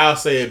better. I'll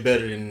say it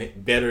better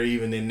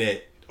even than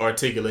that.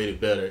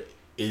 Articulated better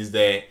is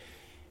that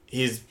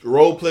his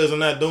role players are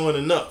not doing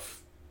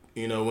enough.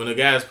 You know, when a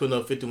guy's putting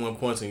up 51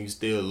 points and you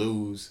still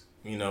lose,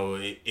 you know,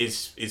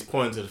 it's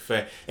pointing to the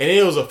fact. And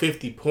it was a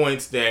 50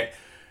 points that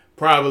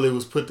probably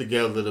was put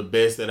together the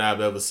best that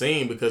I've ever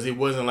seen, because it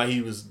wasn't like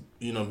he was,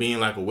 you know, being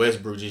like a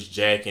Westbrook just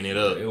jacking it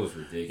up. It was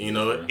ridiculous. You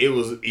know, bro. It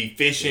was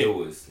efficient. It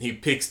was. He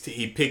picked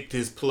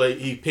his play.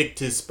 He picked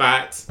his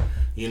spots.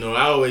 You know,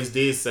 I always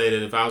did say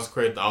that if I was to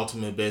create the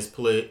ultimate best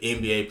player,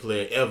 NBA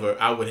player ever,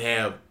 I would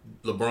have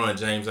LeBron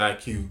James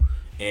IQ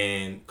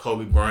and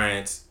Kobe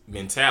Bryant's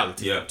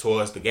mentality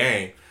towards the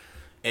game.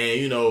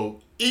 And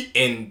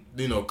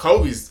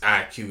Kobe's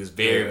IQ is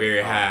very,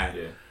 very high.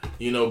 Yeah.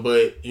 You know,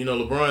 but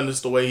LeBron,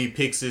 just the way he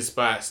picks his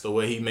spots, the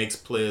way he makes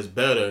players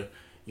better,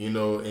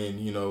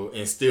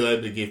 and still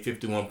able to get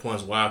 51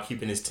 points while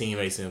keeping his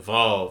teammates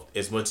involved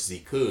as much as he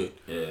could.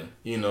 Yeah.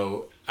 You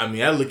know, I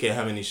mean, I look at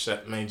how many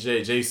shots. Man,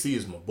 JC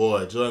is my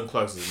boy. Jordan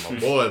Clarkson is my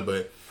boy,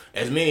 but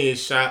as many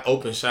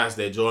open shots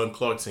that Jordan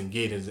Clarkson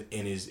get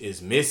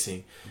is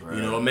missing. Right.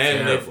 You know,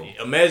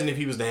 imagine if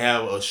he was to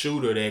have a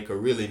shooter that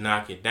could really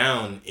knock it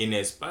down in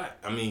that spot.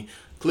 I mean,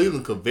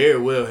 Cleveland could very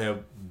well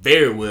have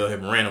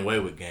ran away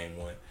with game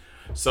 1.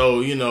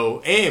 So, you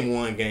know, and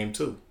won game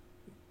 2.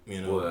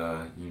 You know,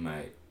 well, you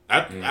might.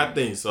 I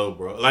think so,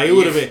 bro. Like, it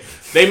would have been.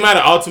 They might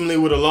have ultimately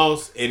would have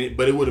lost,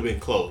 but it would have been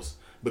close.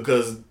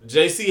 Because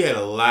JC had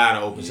a lot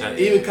of open shots.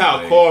 Even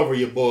Kyle Korver,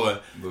 your boy,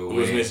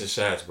 was missing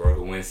shots, bro.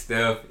 But when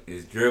Steph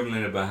is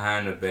dribbling it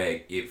behind the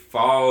back, it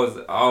falls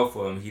off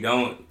of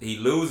him. He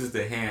loses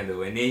the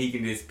handle, and then he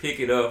can just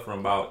pick it up from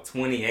about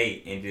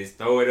 28 and just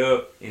throw it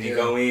up and it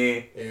go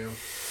in. Yeah.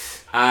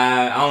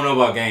 I don't know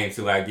about game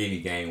 2. I give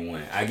you game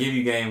 1. I give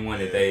you game 1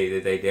 that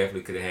they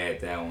definitely could have had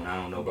that one. I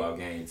don't know about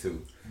game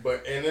 2.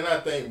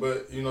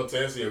 To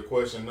answer your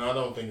question, no, I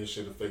don't think it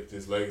should affect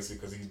his legacy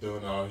because he's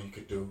doing all he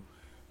could do.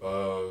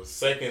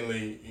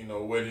 Secondly, you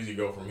know, where does he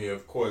go from here?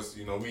 Of course,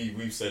 you know,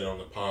 we've said it on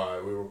the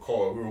pod. We were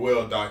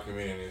well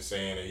documented in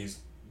saying that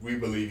we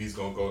believe he's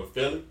gonna go to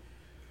Philly.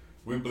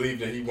 We believe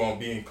that he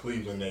won't be in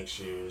Cleveland next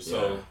year.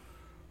 So,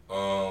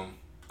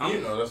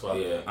 that's why.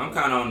 Yeah, I'm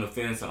kind of on the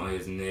fence on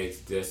his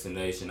next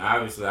destination.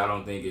 Obviously, I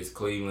don't think it's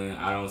Cleveland.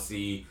 I don't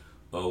see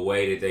a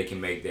way that they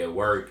can make that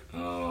work.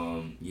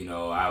 You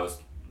know, I was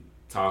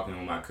talking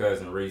with my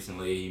cousin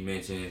recently. He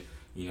mentioned,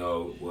 you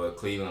know,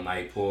 Cleveland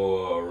might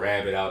pull a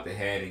rabbit out the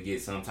hat and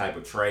get some type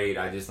of trade.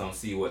 I just don't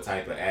see what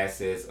type of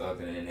assets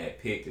other than that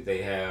pick that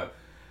they have.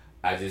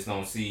 I just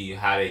don't see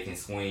how they can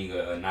swing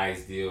a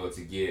nice deal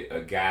to get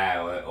a guy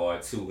or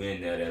 2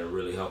 in there that'll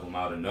really help them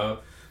out enough.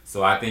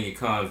 So I think it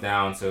comes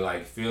down to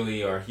like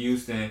Philly or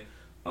Houston,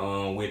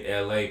 with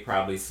LA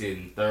probably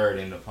sitting 3rd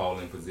in the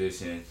polling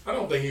position. I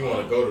don't think he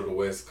want to go to the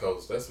West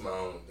Coast. That's my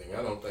own thing.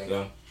 I don't think.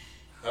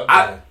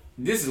 Yeah.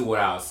 This is what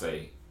I'll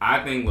say.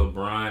 I think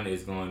LeBron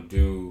is going to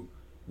do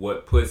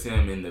what puts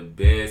him in the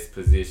best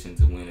position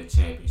to win a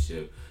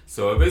championship.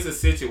 So if it's a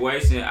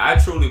situation, I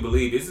truly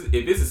believe if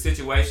it's a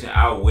situation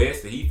out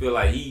west that he feel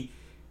like he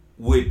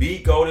would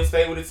beat Golden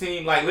State with a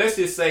team, like let's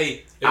just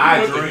say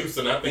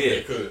Houston, I think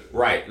they could.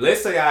 Right.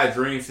 Let's say our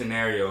dream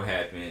scenario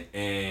happened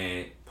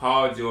and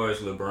Paul George,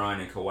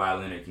 LeBron, and Kawhi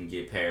Leonard can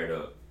get paired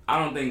up. I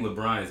don't think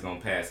LeBron is going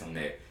to pass on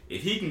that.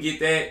 If he can get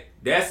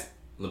that,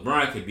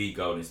 LeBron could beat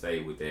Golden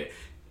State with that.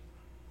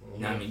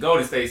 I mean,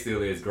 Golden State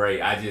still is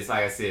great. I just,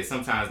 like I said,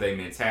 sometimes their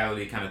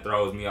mentality kind of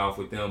throws me off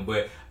with them.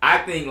 But I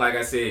think, like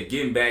I said,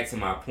 getting back to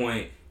my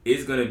point,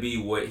 it's going to be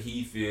what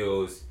he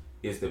feels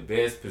is the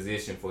best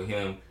position for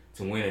him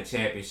to win a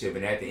championship.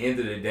 And at the end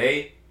of the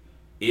day,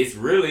 it's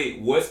really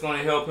what's going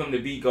to help him to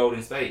beat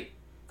Golden State.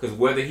 Because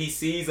whether he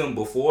sees them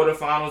before the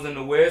finals in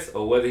the West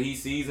or whether he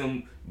sees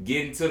them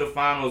getting to the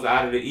finals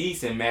out of the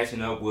East and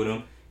matching up with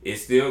them,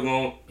 it's still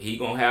he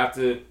going to have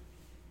to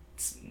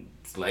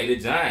slay the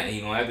giant.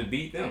 He gonna have to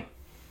beat them.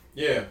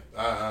 Yeah,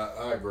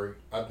 I agree.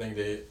 I think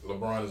that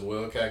LeBron is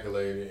well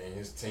calculated, and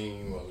his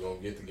team was gonna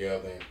get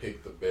together and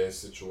pick the best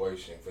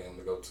situation for him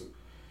to go to.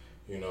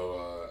 You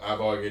know,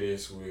 I've argued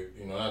this with,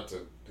 not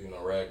to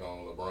rag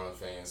on LeBron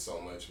fans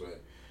so much,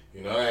 but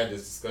I had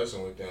this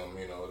discussion with them.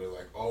 They're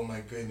like, oh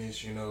my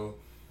goodness,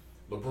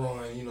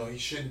 LeBron, he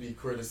shouldn't be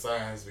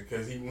criticized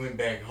because he went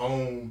back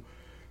home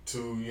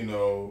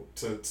to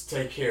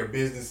take care of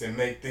business and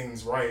make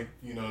things right,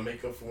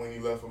 make up for when he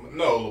left him.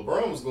 No,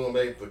 LeBron was going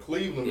back to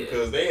Cleveland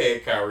because they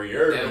had Kyrie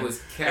Irving. That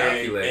was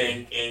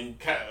calculated. And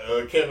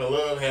Kevin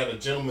Love had a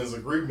gentleman's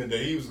agreement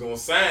that he was going to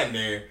sign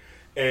there.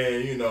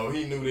 And, he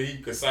knew that he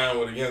could sign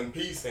with a young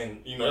piece.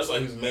 And, that's why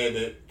he was mad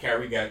that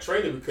Kyrie got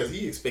traded, because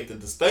he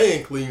expected to stay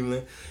in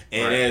Cleveland.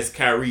 And as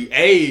Kyrie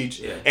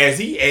aged,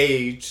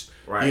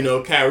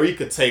 Kyrie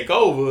could take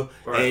over,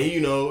 and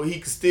he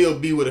could still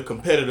be with a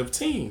competitive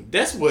team.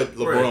 That's what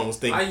LeBron was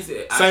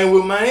thinking. Same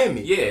with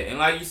Miami. Yeah, and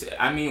like you said,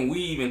 we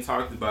even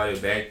talked about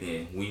it back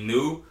then. We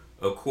knew,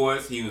 of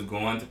course, he was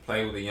going to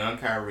play with a young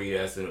Kyrie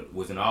that's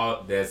an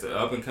up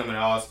and coming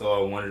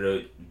all-star, one of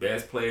the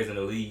best players in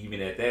the league even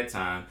at that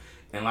time.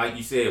 And like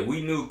you said,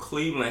 we knew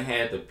Cleveland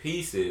had the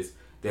pieces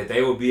that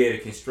they would be able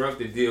to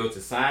construct a deal to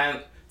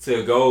sign,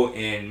 to go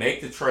and make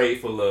the trade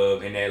for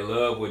Love, and that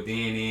Love would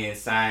then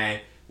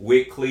sign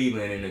with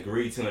Cleveland and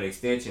agree to an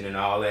extension and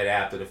all that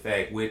after the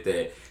fact with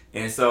that.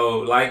 And so,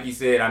 like you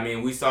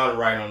said, we saw the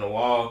writing on the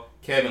wall.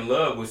 Kevin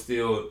Love was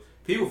still,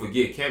 people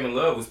forget, Kevin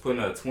Love was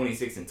putting up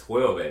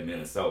 26-12 at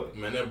Minnesota.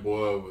 Man, that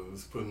boy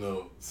was putting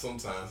up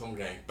sometimes some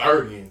game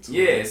 30 and 2.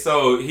 Yeah,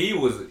 so he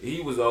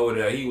was over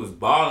there. He was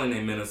balling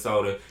in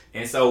Minnesota.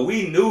 And so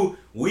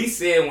we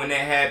said when that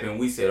happened,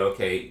 we said,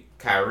 okay,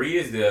 Kyrie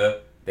is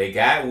there. They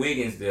got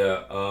Wiggins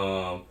there.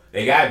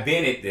 They got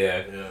Bennett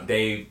there. Yeah.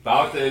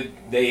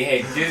 They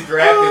had just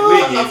drafted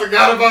Wiggins. I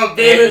forgot about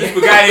Bennett. You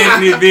forgot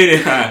Anthony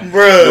Bennett, huh?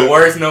 Bruh. The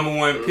worst number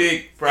 1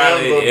 pick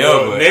probably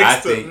ever.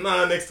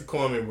 Next to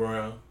Kwame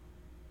Brown.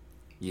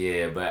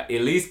 Yeah, but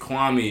at least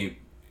Kwame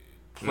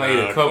played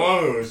a couple.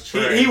 Kwame was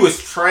trash. He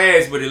was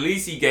trash, but at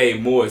least he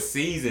gave more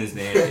seasons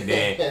than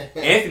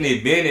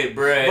Anthony Bennett,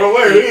 bruh. Bro,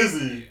 where is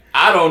he?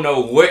 I don't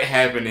know what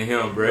happened to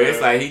him, bro. It's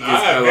like he just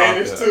fell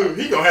off. Too.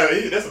 He gonna have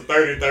that's a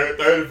 30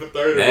 for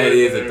 30. That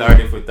is a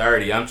 30 for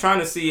 30. I'm trying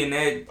to see in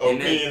that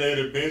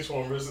opinionated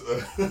benchwarmers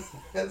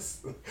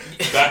that's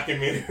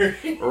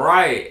documentary.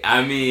 Right.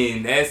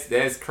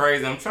 That's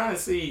crazy. I'm trying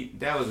to see.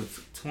 That was a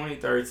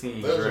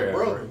 2013 draft. That's your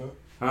brother,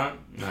 huh?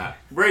 Nah.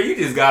 Bro, you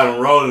just got them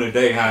rolling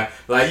today, huh?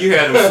 Like you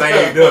had them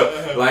saved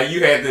up. Like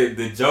you had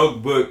the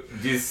joke book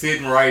just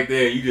sitting right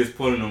there. You just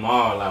pulling them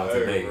all out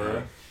today,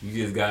 bro.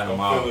 You just got them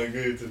all. I'm feeling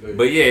good today.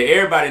 But yeah,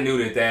 everybody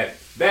knew that.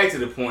 Back to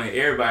the point,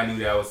 everybody knew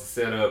that was the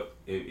setup.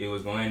 It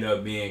was going to end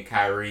up being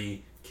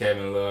Kyrie,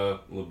 Kevin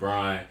Love,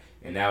 LeBron,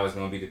 and that was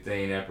going to be the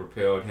thing that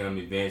propelled him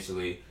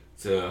eventually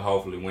to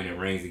hopefully winning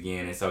rings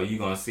again. And so you're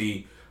going to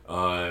see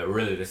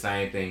really the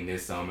same thing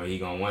this summer. He's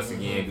going to once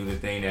again do the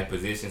thing that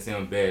positions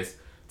him best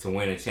to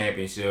win a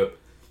championship.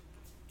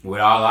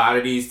 With a lot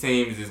of these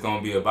teams, it's going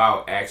to be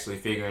about actually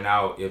figuring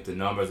out if the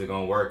numbers are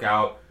going to work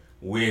out.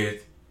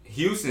 With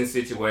Houston's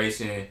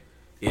situation,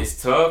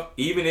 is tough.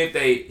 Even if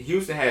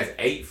Houston has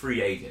 8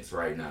 free agents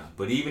right now,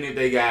 but even if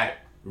they got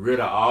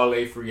rid of all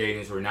their free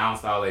agents,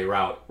 renounced all their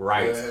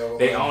rights,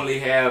 they only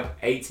have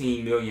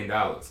 $18 million.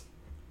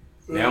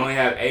 They only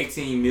have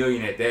 $18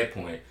 million at that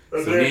point.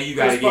 So then you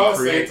got to get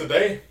creative.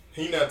 Today,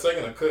 he not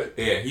taking a cut.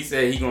 Yeah, he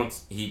said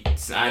he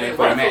signed that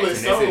for a max, and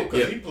that's it.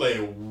 Because he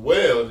played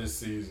well this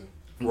season.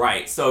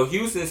 Right. So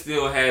Houston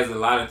still has a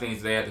lot of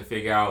things they have to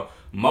figure out.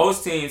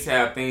 Most teams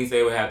have things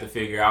they would have to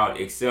figure out,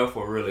 except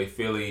for really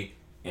Philly,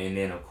 and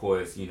then of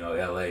course,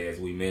 LA, as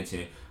we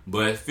mentioned.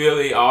 But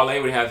Philly, all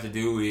they would have to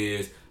do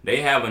is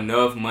they have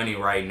enough money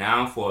right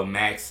now for a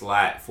max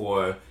slot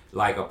for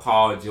like a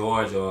Paul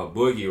George or a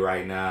Boogie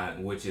right now,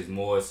 which is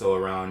more so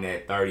around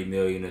that $30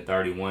 million to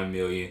 $31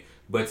 million.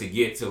 But to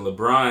get to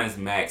LeBron's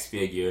max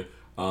figure,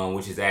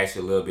 which is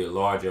actually a little bit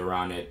larger,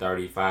 around that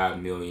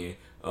 $35 million,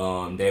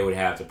 they would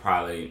have to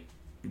probably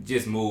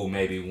just move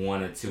maybe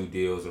 1 or 2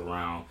 deals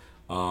around.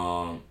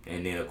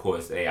 And then, of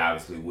course, they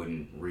obviously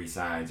wouldn't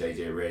re-sign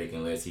J.J. Redick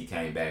unless he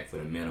came back for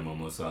the minimum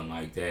or something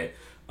like that.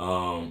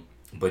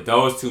 But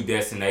those 2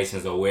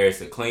 destinations are where it's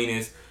the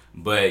cleanest.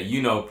 But,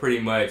 pretty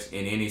much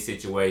in any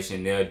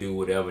situation, they'll do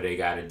whatever they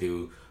got to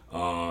do.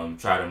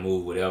 Try to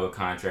move whatever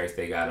contracts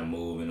they got to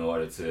move in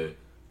order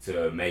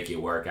to make it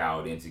work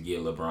out and to get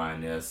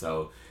LeBron there.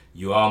 So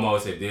you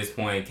almost, at this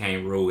point,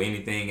 can't rule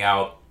anything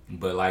out.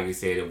 But like I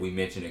said, if we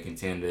mention the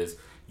contenders,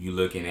 you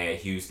looking at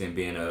Houston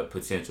being a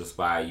potential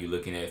spot. You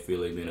looking at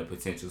Philly being a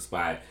potential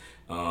spot.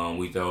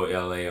 We throw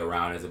LA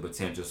around as a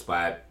potential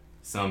spot.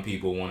 Some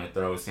people want to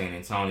throw San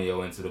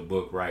Antonio into the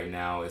book right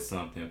now as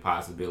something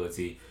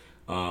possibility.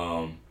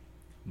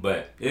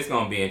 But it's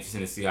going to be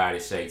interesting to see how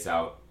this shakes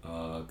out.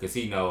 Because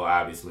he know,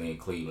 obviously, in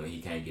Cleveland,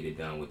 he can't get it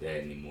done with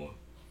that anymore.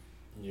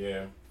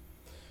 Yeah.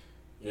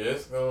 Yeah,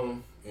 it's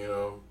going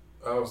to,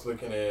 I was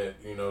looking at,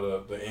 you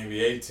know, the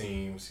NBA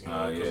teams, you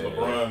know, because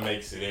LeBron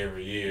makes it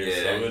every year. Yeah,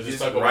 so we'll just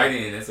talk about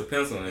in. That's a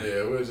pencil in.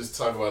 Yeah, we'll just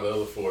talk about the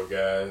other four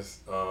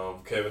guys: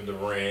 Kevin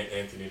Durant,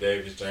 Anthony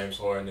Davis, James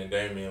Harden, and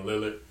Damian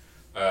Lillard.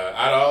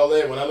 Out of all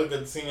that, when I looked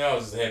at the team, I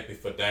was just happy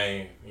for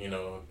Dame. You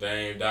know,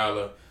 Dame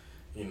Dollar.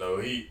 You know,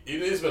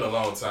 it's been a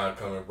long time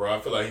coming, bro. I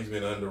feel like he's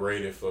been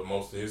underrated for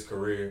most of his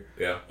career.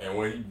 Yeah. And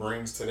what he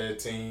brings to that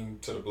team,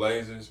 to the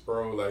Blazers,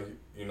 bro, like,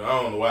 you know,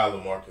 I don't know why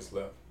LaMarcus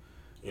left.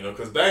 You know,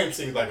 because Dame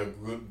seems like a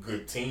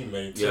good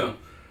teammate, too. Yeah.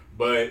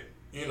 But,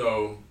 you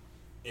know,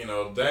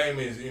 Dame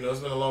is, you know, it's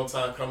been a long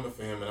time coming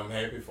for him, and I'm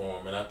happy for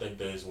him, and I think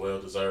that he's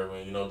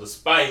well-deserving, you know,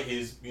 despite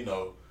his, you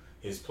know,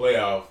 his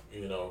playoff,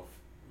 you know,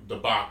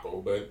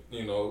 debacle. But,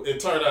 you know, it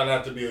turned out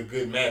not to be a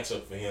good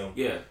matchup for him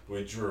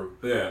with Drew.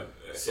 Yeah.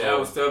 So I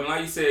was tough.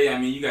 Like you said, I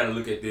mean, you got to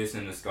look at this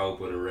in the scope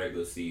of the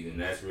regular season.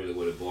 That's really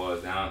what it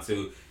boils down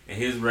to. And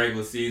his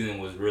regular season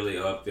was really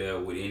up there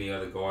with any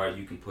other guard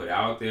you can put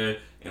out there.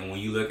 And when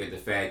you look at the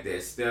fact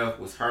that Steph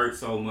was hurt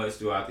so much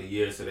throughout the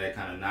year, so that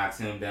kind of knocks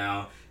him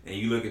down. And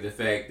you look at the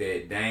fact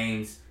that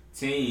Dame's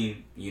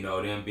team, you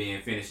know, them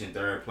finishing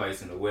third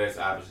place in the West,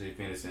 obviously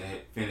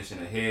finishing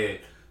ahead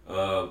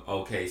of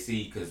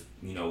OKC, because,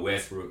 you know,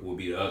 Westbrook will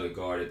be the other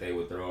guard that they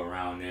would throw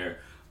around there.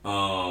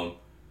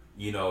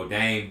 You know,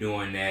 Dame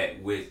doing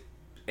that with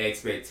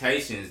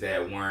expectations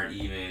that weren't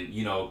even,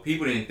 you know,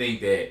 people didn't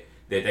think that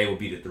they would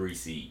be the 3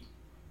 seed.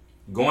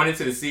 Going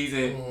into the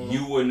season,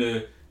 you wouldn't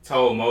have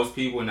told most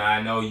people, now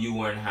I know you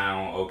weren't high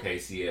on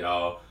OKC at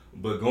all,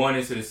 but going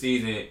into the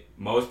season,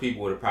 most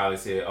people would have probably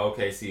said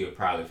OKC would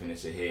probably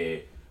finish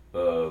ahead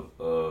of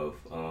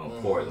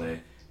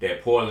Portland.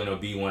 That Portland will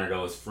be one of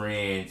those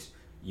fringe,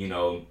 you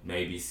know,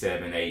 maybe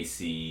 7, 8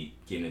 seed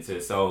getting into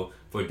it. So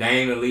for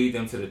Dame to lead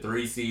them to the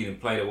 3 seed and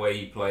play the way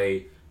he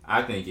played,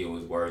 I think it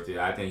was worth it.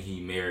 I think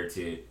he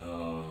merited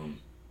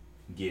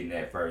getting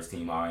that first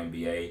team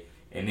All-NBA.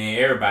 And then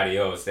everybody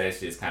else, that's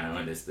just kind of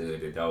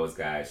understood that those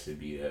guys should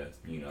be the,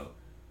 you know.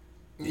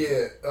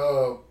 Yeah.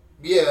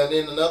 Yeah, and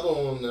then another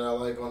one that I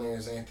like on there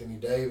is Anthony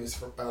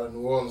Davis out of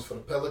New Orleans for the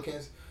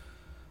Pelicans.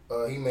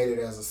 He made it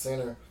as a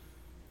center.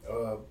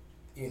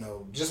 You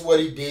know, just what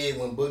he did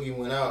when Boogie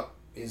went out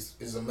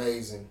is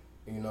amazing.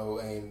 You know,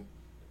 and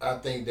I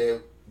think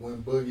that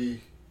when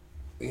Boogie,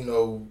 you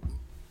know,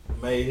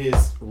 made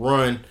his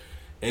run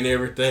and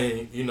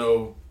everything, you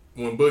know,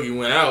 when Boogie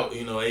went out,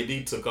 you know,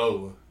 AD took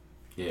over.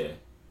 Yeah.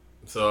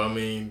 So, I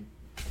mean,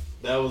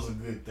 that was a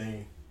good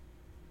thing.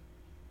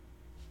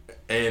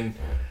 And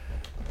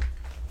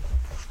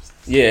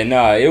yeah,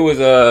 no, it was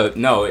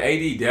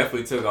AD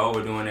definitely took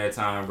over during that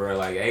time, bro.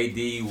 Like,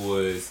 AD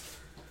was,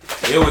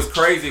 it was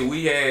crazy.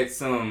 We had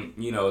some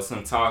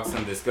talks,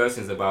 some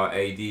discussions about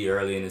AD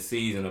early in the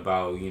season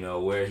about, you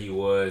know, where he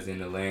was in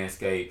the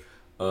landscape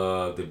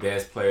of the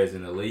best players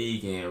in the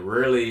league, and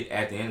really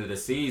at the end of the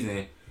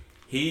season,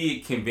 he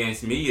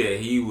convinced me that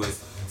he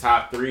was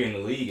top 3 in the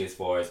league as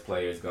far as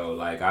players go.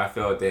 Like, I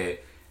felt that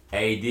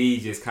AD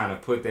just kind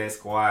of put that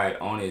squad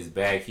on his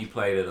back. He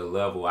played at a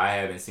level I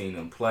haven't seen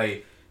him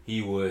play.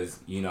 He was,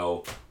 you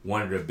know,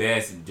 one of the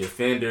best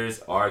defenders,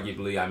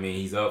 arguably. I mean,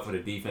 he's up for the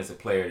Defensive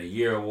Player of the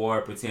Year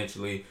award,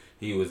 potentially.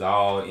 He was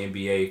all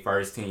NBA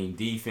first team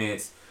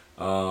defense.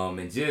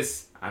 And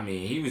just, I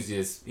mean, he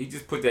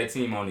just put that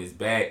team on his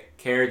back,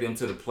 carried them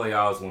to the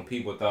playoffs when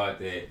people thought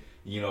that,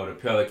 you know, the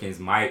Pelicans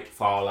might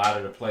fall out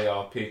of the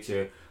playoff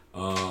picture.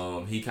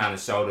 He kind of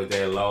shouldered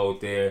that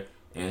load there.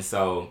 And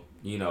so,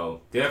 you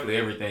know, definitely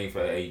everything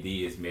for AD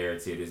is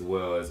merited, as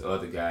well as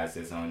other guys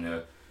that's on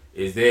there.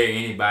 Is there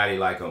anybody,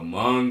 like,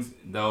 among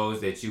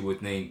those that you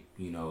would think,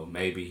 you know,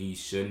 maybe he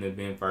shouldn't have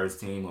been first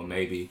team, or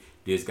maybe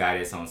this guy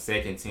that's on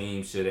second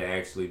team should have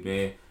actually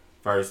been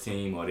first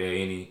team? Or there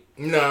any?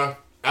 Nah,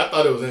 I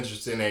thought it was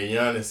interesting that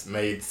Giannis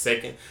made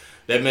second.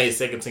 That made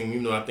second team,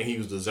 even though I think he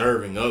was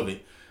deserving of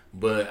it.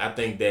 But I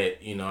think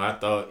that, you know, I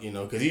thought, you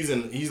know, because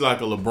he's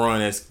like a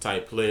LeBron-esque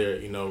type player.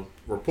 You know,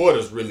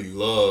 reporters really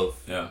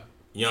love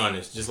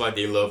Giannis, just like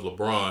they love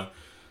LeBron.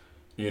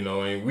 You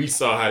know, and we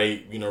saw how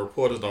they, you know,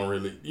 reporters don't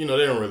really, you know,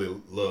 they don't really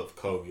love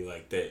Kobe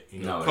like that.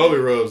 You know, Kobe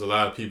rubs a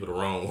lot of people the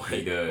wrong way.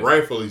 He does.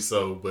 Rightfully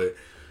so, but,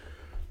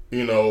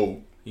 you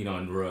know. He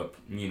don't rub,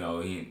 you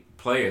know,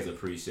 players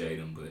appreciate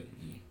him, but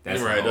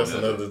that's right. That's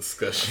another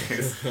discussion.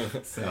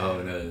 It's a whole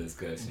another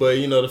discussion. But,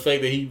 you know, the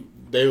fact that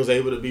they was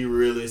able to be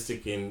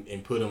realistic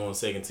and put him on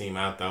second team,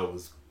 I thought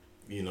was,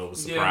 you know,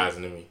 was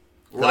surprising to me.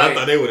 Right. I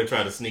thought they would have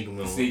tried to sneak him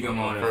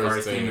on the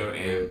first team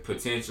and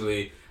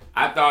potentially.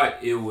 I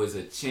thought it was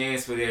a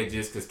chance for that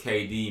just because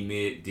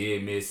KD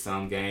did miss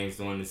some games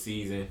during the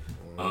season.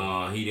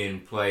 He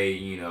didn't play,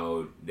 you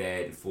know,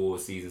 that full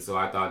season, so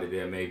I thought that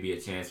there may be a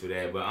chance for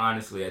that. But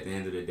honestly, at the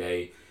end of the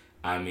day,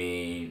 I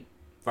mean,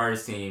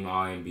 first team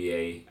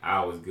All-NBA,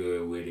 I was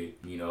good with it.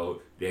 You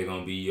know, they're going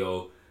to be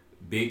your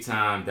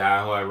big-time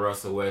diehard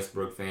Russell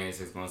Westbrook fans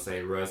that's going to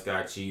say Russ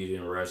got cheated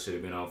and Russ should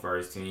have been on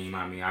first team.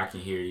 I mean, I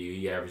can hear you.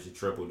 He averaged a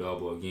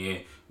triple-double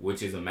again,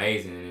 which is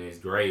amazing and it's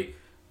great.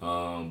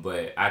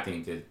 But I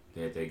think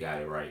that they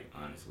got it right,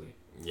 honestly.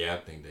 Yeah, I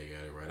think they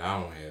got it right. I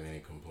don't have any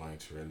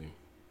complaints, really.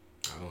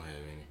 I don't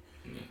have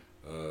any.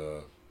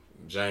 Yeah.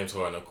 James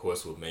Harden, of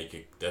course, would make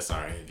it. That's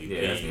our MVP.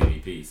 Yeah, that's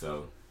MVP.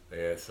 So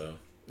yeah, so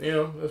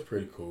that's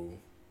pretty cool.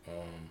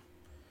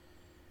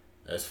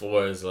 As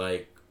far as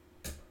like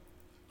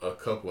a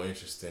couple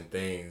interesting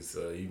things,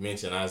 you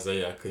mentioned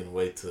Isaiah. I couldn't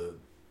wait to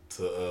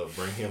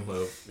bring him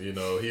up.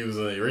 He was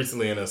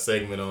recently in a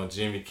segment on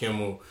Jimmy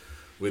Kimmel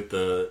with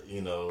the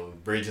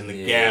bridging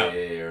the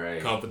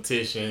gap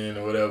competition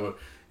or whatever,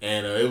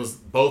 and it was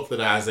both of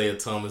the Isaiah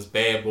Thomas,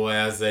 Bad Boy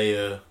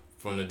Isaiah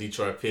from the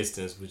Detroit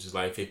Pistons, which is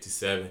like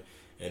 57,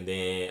 and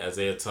then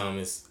Isaiah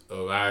Thomas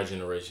of our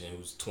generation, who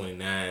was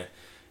 29.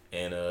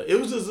 And it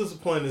was just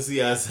disappointing to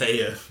see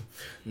Isaiah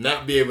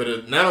not be able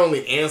to not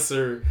only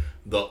answer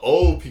the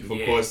old people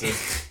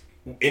questions,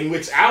 in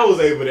which I was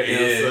able to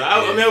answer.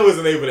 I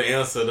wasn't able to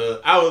answer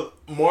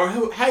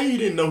how you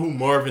didn't know who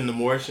Marvin the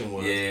Martian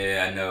was?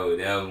 Yeah, I know.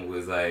 That one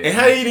was like... And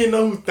how you didn't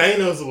know who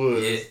Thanos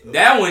was? Yeah,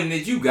 that one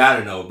that you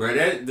gotta know, bro.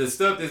 The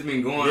stuff that's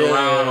been going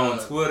around on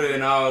Twitter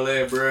and all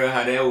that, bro,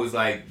 how that was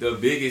like the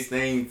biggest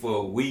thing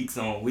for weeks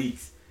on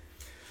weeks.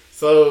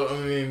 So, I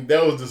mean,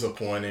 that was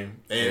disappointing.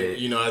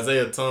 And,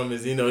 Isaiah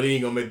Thomas, he ain't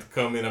going to make the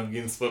comment, I'm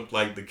getting swept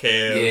like the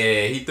Cavs.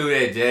 Yeah, he threw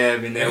that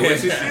jab in there,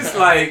 which is just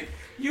like,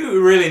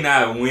 you really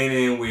not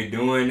winning with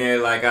doing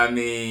that. Like, I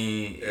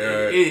mean,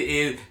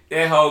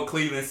 that whole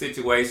Cleveland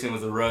situation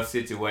was a rough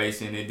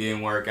situation. It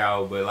didn't work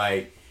out, but,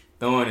 like,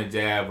 throwing a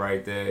jab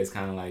right there is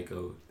kind of like,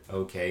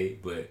 okay.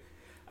 But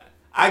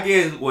I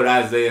guess what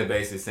Isaiah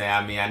basically saying,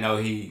 I mean, I know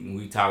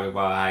we talk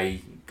about how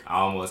he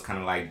almost kind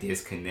of, like,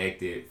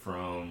 disconnected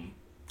from...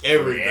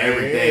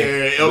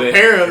 Everything. But,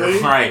 apparently.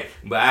 Right.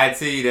 But I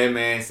tell you, that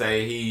man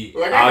say he...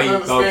 Like, I can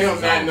understand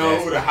him not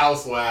knowing who the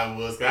housewife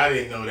was, because I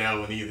didn't know that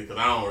one either, because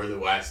I don't really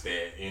watch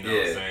that, what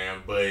I'm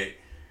saying? But,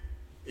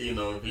 you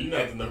not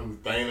to know who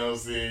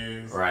Thanos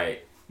is.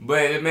 Right.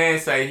 But the man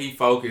say he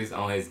focused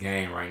on his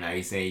game right now.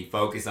 He saying he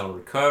focused on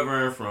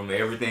recovering from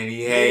everything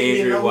he had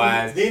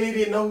injury-wise. Then he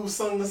didn't know who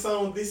sung the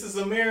song, This Is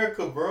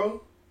America,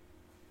 bro.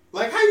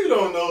 Like, how you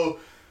don't know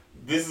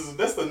that's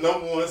the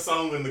 #1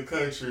 song in the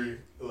country?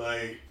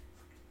 Like,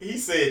 he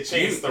said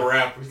Chance the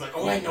Rapper. He's like,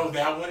 I know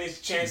that one is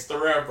Chance the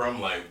Rapper.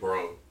 I'm like,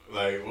 bro,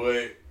 like,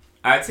 what?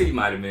 I tell you,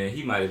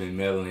 he might have been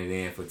mailing it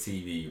in for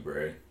TV,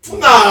 bro.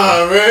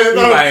 Nah,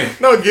 man,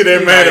 don't get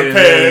that man a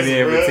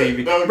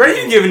pass, bro.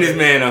 You giving this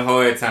man a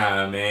hard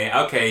time, man.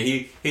 Okay,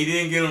 he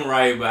didn't get him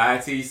right, but I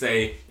tell you,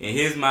 say in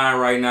his mind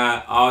right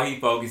now, all he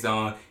focused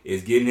on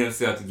is getting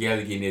himself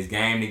together, getting his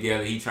game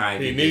together. He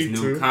trying to get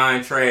his new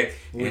contract,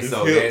 and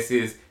so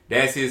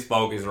that's his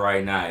focus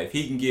right now. If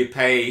he can get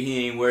paid,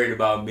 he ain't worried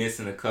about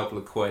missing a couple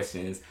of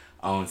questions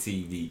on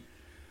TV.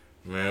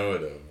 Man,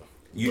 whatever.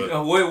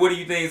 What do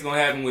you think is gonna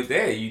happen with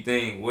that? You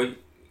think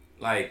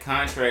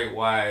contract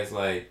wise,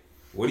 like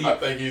what do you? I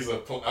think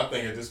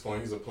at this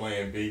point he's a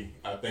plan B.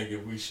 I think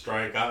if we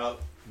strike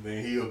out,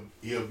 then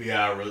he'll be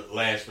our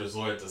last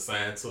resort to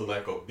sign to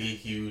like a big,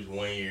 huge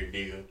 1-year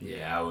deal.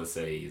 Yeah, I would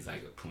say he's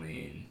like a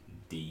plan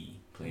D.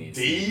 Plan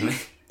D?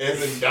 C.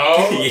 As in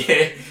dog?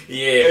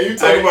 yeah. Are you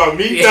talking about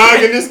me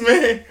dogging this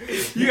man?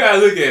 You gotta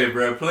look at it,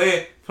 bro.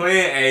 Plan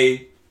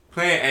A.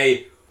 Plan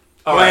A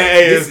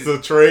is to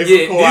trade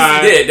for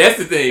Kawhi. That's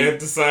the thing. And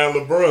to sign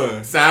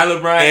LeBron.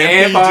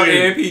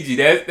 And PG.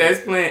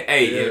 That's plan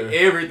A. Yeah. If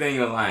everything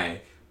aligned.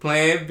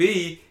 Plan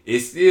B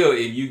is still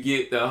if you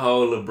get the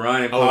whole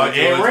LeBron and Paul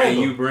George and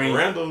you bring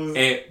Randall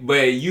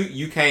but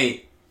you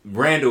can't.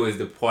 Randall is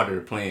the part of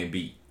the plan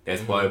B.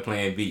 That's part of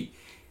plan B.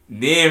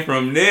 Then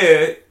from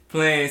there,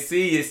 plan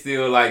C is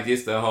still like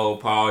just the whole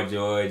Paul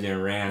George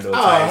and Randall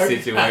type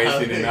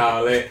situation and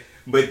all that.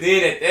 But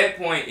then at that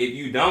point, if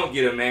you don't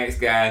get a max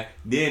guy,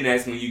 then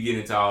that's when you get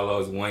into all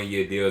those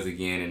 1-year deals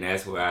again, and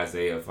that's where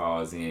Isaiah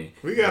falls in.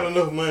 We got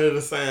enough money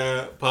to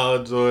sign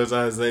Paul George,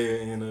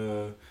 Isaiah,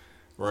 and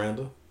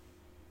Randall.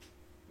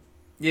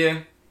 Yeah,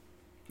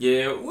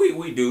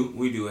 we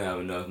do have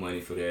enough money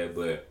for that,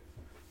 but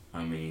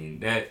I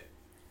mean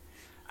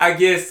I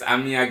guess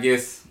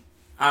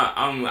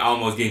I'm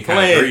almost getting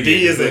kind of greedy.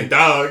 D is a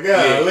dog.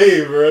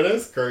 Golly, bro.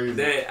 That's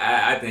crazy.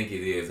 I think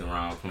it is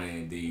around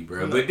playing D,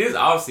 bro. But this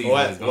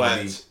offseason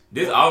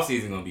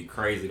is gonna be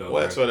crazy though.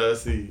 Watch what I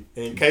see.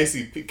 And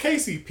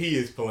KCP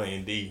is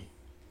playing D.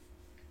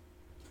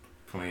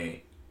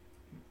 Playing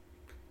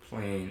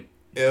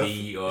F.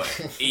 D or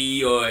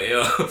E or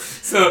L.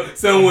 So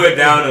somewhere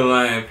down the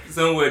line.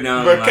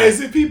 But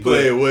KCP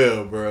played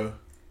well, bro.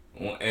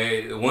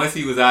 Once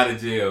he was out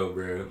of jail,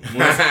 bro.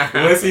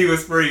 Once he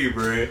was free,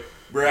 bro.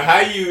 Bro, how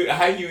you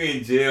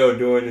in jail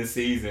during the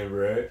season,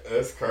 bro?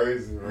 That's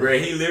crazy, bro. Bro,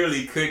 he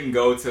literally couldn't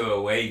go to a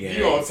away game.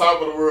 You on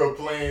top of the world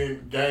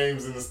playing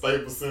games in the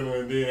Staples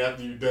Center, and then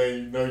after you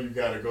done, you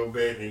gotta go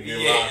back and get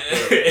locked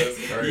up.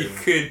 That's crazy. You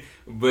couldn't.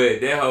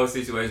 But that whole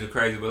situation was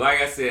crazy. But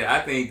like I said, I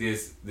think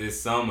this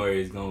summer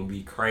is gonna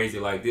be crazy.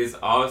 Like this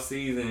off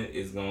season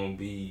is gonna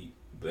be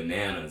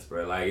bananas,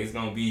 bro. Like it's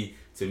gonna be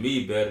to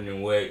me better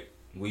than what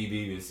we've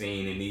even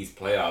seen in these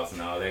playoffs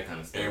and all that kind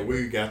of stuff. And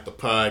we got the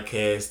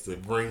podcast to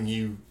bring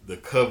you the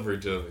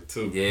coverage of it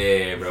too.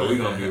 Yeah, bro. We're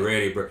going to be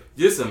ready, bro.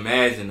 Just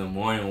imagine the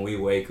morning when we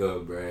wake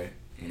up, bro,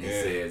 and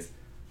it says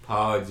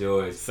Paul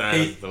George.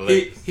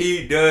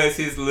 He does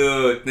his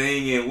little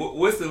thing, and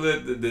what's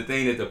the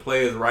thing that the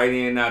players write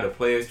in now, the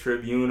Players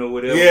Tribune or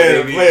whatever?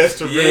 Yeah, the Players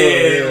Tribune.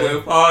 Yeah,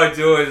 when Paul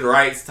George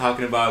writes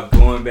talking about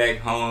going back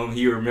home,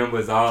 he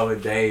remembers all the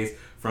days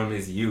from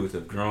his youth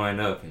of growing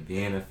up and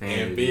being a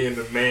fan. And being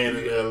the man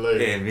in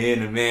L.A. And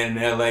being the man in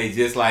L.A.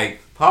 Just like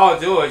Paul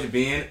George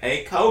being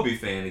a Kobe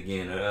fan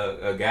again.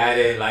 A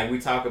guy that, like we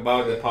talk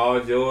about the Paul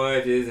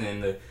Georges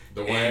and the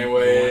Dwayne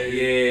Wade.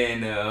 Yeah,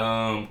 and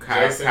the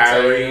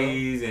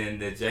Kyries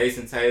and the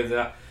Jason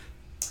Tatum.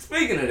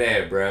 Speaking of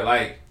that, bro,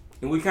 like,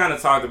 we kind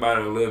of talked about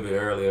it a little bit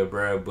earlier,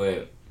 bro,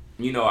 but,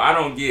 you know, I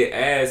don't get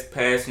as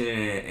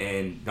passionate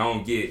and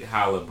don't get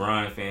how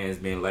LeBron fans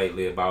been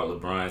lately about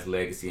LeBron's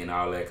legacy and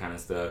all that kind of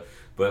stuff.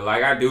 But,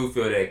 like, I do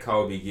feel that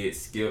Kobe gets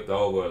skipped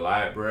over a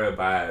lot, bro,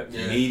 by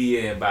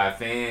media and by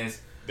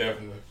fans.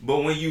 Definitely.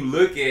 But when you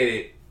look at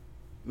it,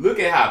 look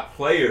at how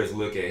players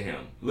look at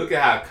him. Look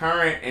at how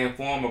current and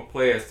former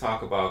players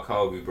talk about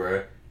Kobe,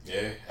 bro.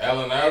 Yeah,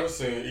 Allen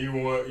Iverson,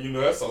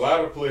 that's a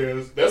lot of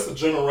players. That's a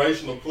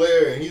generational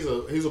player, and he's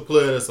a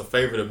player that's a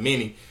favorite of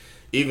many.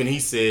 Even he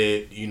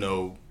said,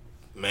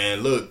 man,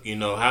 look,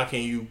 how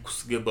can you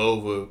skip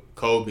over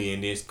Kobe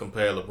and just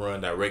compare LeBron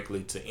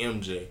directly to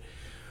MJ?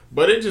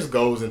 But it just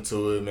goes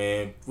into it,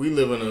 man. We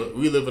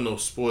live in a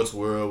sports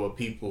world where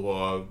people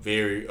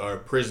are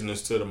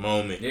prisoners to the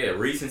moment. Yeah,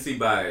 recency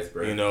bias,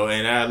 bro.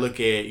 And I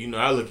look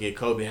at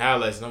Kobe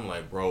highlights and I'm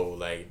like, bro,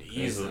 like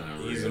he's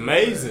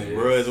amazing,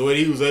 bro. It's what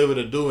he was able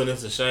to do, and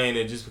it's a shame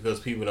that just because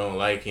people don't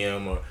like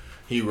him or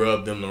he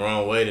rubbed them the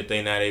wrong way that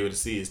they not able to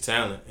see his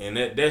talent. And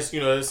that's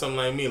something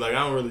like me. Like,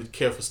 I don't really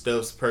care for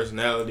Steph's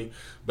personality,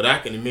 but I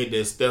can admit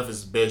that Steph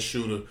is the best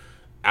shooter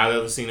I've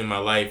ever seen in my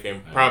life,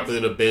 and probably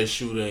the best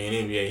shooter in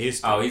NBA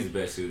history. Oh, he's the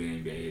best shooter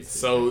in NBA history.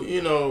 So,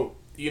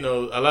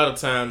 a lot of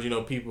times,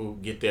 people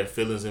get their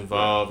feelings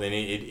involved, and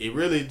it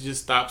really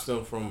just stops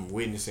them from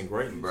witnessing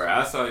greatness. Bro,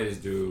 I saw this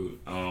dude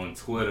on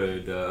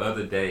Twitter the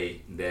other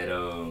day that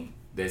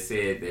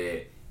said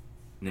that,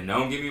 and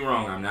don't get me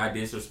wrong, I'm not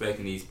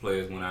disrespecting these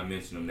players when I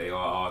mention them. They are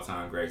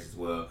all-time greats as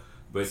well.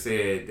 But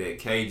said that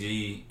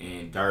KG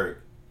and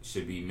Dirk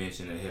should be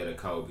mentioned ahead of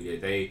Kobe,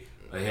 that they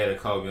ahead of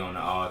Kobe on the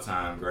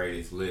all-time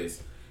greatest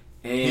list.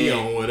 And he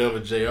on whatever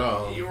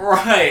JR.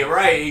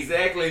 Right,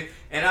 exactly.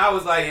 And I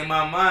was like, in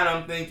my mind,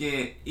 I'm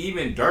thinking,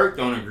 even Dirk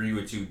don't agree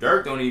with you.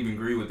 Dirk don't even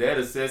agree with that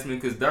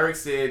assessment, because Dirk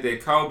said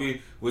that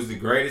Kobe was the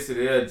greatest of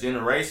their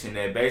generation,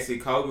 that basically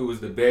Kobe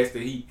was the best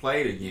that he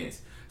played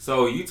against.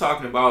 So you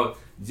talking about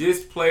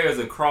just players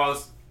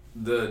across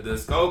the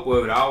scope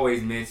of it. I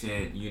always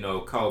mention,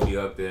 Kobe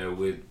up there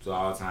with the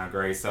all-time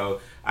great.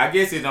 So I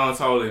guess it don't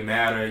totally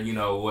matter,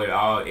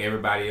 what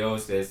everybody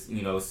else that's,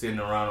 sitting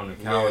around on the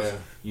couch,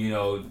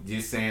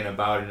 just saying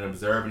about it and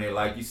observing it.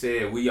 Like you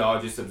said, we all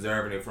just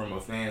observing it from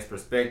a fan's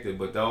perspective,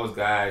 but those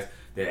guys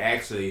that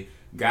actually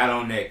got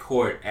on that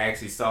court,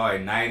 actually saw it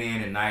night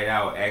in and night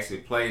out, actually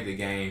played the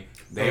game,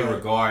 they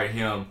regard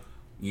him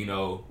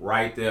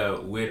right there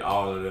with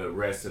all of the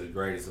rest of the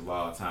greatest of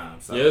all time.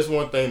 So. Yeah, it's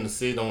one thing to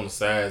sit on the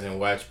sides and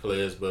watch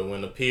players, but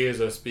when the peers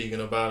are speaking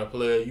about a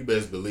player, you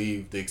best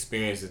believe the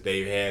experience that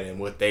they've had and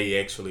what they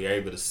actually are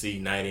able to see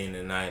night in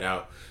and night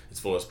out, as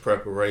far as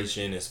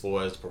preparation, as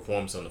far as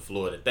performance on the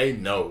floor, that they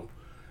know,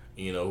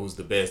 who's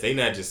the best. They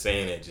not just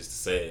saying that just to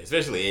say it.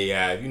 Especially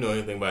AI. If you know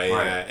anything about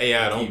AI,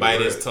 AI don't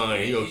bite his tongue.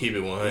 He gonna keep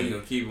it 100. He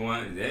gonna keep it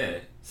 100, yeah.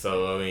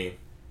 So, I mean,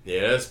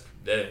 yeah, that's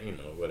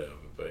whatever.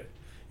 But,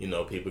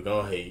 people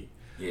gonna hate.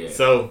 Yeah.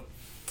 So,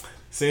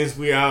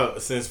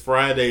 since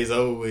Friday's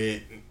over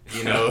with,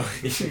 you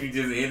just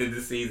ended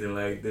the season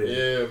like that.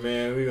 Yeah,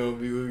 man,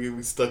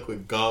 we stuck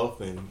with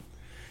golf and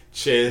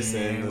chess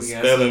and the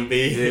spelling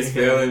bee. Yeah,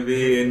 spelling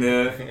bee in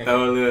there.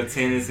 Throw a little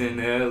tennis in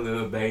there, a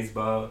little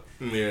baseball.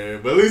 Yeah,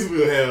 but at least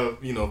we'll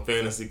have,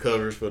 fantasy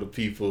coverage for the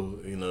people,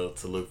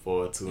 to look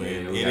forward to. Yeah,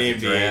 and NBA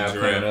draft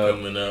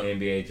coming up.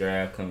 NBA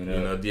draft coming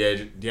up.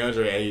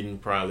 DeAndre Ayton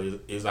probably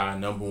is our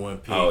number one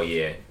pick. Oh,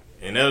 yeah.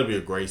 And that'll be a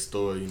great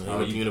story, he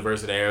went to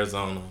University of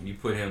Arizona. You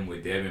put him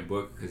with Devin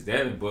Booker, because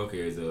Devin Booker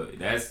he's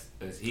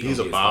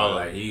a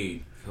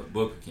baller.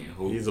 Booker can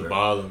hoop. He's a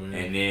baller, man.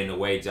 And then the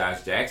way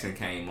Josh Jackson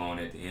came on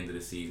at the end of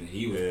the season,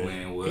 he was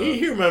playing well.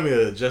 He reminded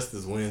me of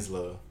Justice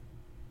Winslow.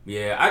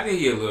 Yeah, I think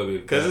he a little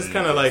bit. Because it's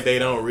kind of like they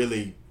don't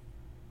really,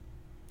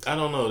 I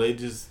don't know, they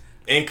just,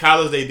 in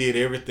college they did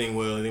everything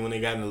well, and then when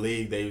they got in the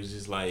league, they was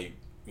just like,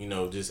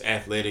 just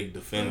athletic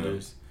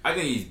defenders. I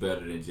think he's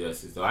better than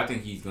Justice, though. I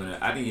think he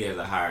has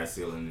a higher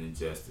ceiling than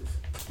Justice.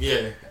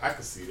 Yeah, I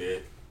can see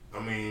that. I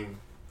mean,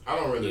 I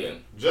don't really. Yeah.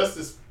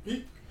 Justice,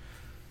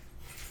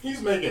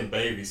 he's making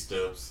baby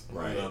steps,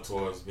 right,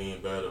 towards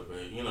being better.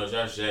 But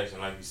Josh Jackson,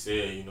 like you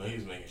said, he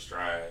was making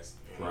strides.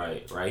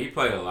 Right. He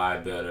played a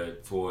lot better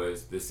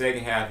towards the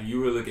second half. If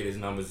you really look at his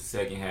numbers, the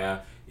second half,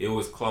 it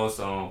was close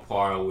on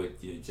par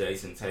with your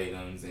Jason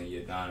Tatums and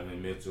your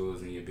Donovan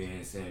Mitchells and your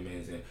Ben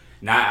Simmons. And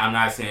I'm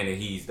not saying that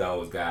he's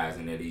those guys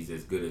and that he's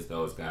as good as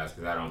those guys,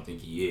 because I don't think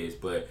he is.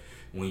 But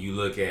when you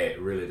look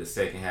at really the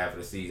second half of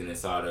the season and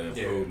saw the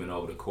improvement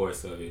over the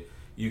course of it,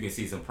 you can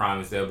see some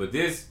promise there. But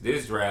this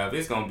draft,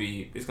 it's gonna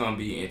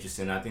be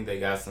interesting. I think they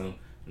got some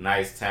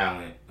nice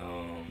talent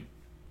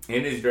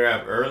in this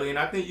draft early, and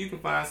I think you can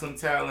find some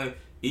talent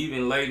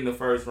even late in the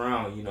first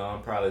round. You know,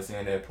 I'm probably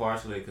saying that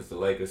partially because the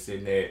Lakers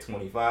sitting there at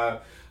 25.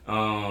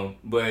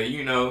 But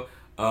you know,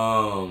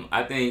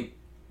 I think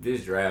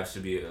this draft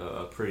should be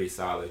a pretty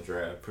solid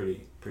draft,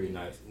 pretty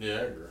nice. Yeah, I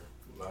agree.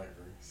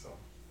 So,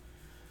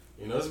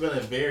 you know, it's been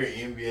a very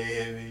NBA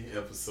heavy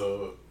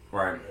episode.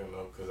 Right. You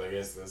know, because I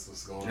guess that's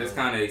what's going on. It's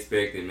kind of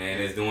expected,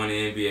 man. It's doing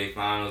the NBA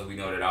Finals. We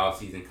know that all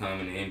season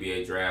coming, the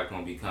NBA draft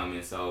gonna be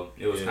coming, so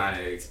it was kind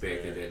of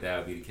expected that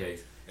would be the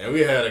case. And we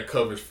had a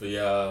coverage for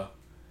y'all,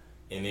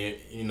 and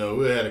you know,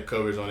 we had a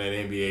coverage on that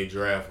NBA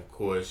draft, of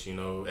course. You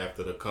know,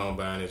 after the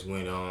combine has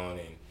went on,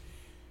 and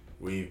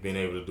we've been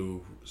able to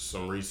do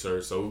some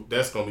research, so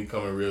that's gonna be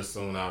coming real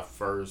soon. Our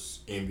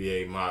first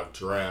NBA mock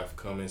draft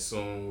coming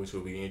soon, which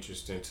will be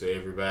interesting to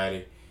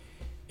everybody,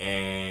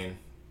 and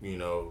you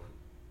know.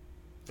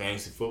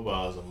 Fantasy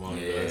football is among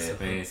us. Yeah,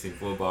 fantasy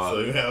football. So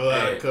you have a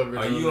lot of coverage.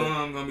 Are you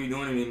gonna be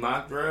doing any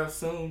mock drafts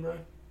soon, bro?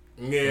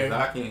 Yeah.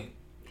 I can.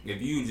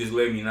 If you just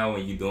let me know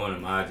when you're doing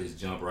them, I'll just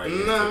jump right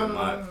into the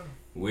mock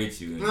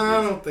with you. No,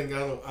 I don't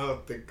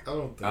think.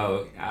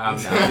 Oh, I'm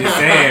just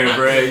saying,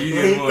 bro. You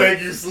just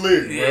think you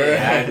slick, bro.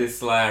 Yeah, I just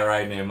slide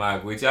right in there,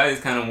 mock. Which I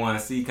just kind of want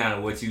to see kind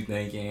of what you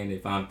thinking.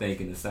 If I'm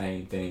thinking the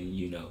same thing,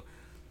 you know.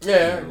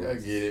 Yeah, I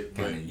get it,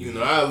 but you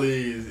know, our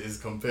league is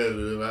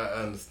competitive.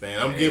 I understand.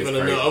 I'm giving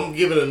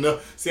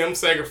enough. See, I'm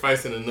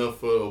sacrificing enough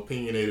for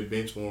opinionated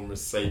bench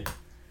warmers' sake.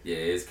 Yeah,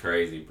 it's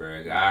crazy,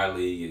 bro. Our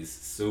league is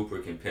super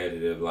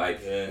competitive.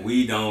 Like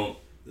we don't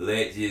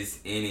let just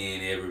any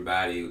and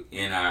everybody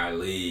in our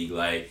league.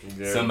 Like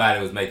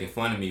somebody was making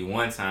fun of me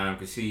one time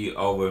because she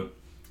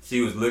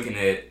was looking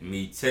at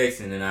me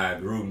texting in our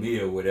group me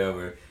or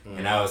whatever,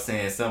 and I was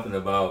saying something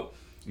about,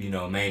 you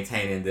know,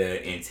 maintaining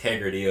the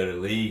integrity of the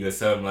league or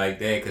something like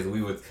that, because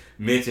we was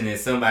mentioning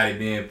somebody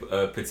being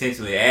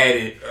potentially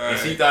added, and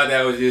she thought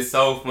that was just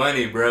so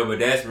funny, bro. But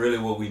that's really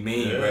what we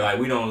mean, bro. Like,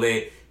 we don't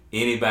let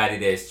anybody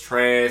that's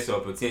trash or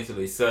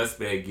potentially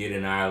suspect get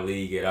in our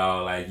league at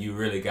all. Like, you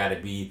really got to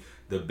be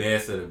the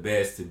best of the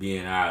best to be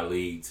in our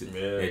league,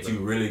 that you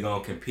really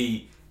gonna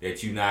compete,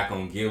 that you not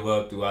gonna give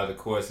up throughout the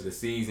course of the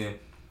season.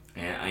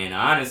 And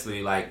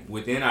honestly, like,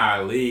 within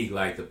our league,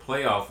 like, the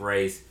playoff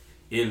race,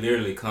 it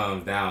literally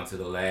comes down to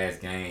the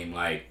last game.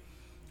 Like,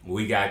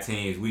 we got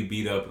teams, we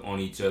beat up on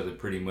each other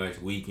pretty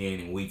much week in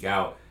and week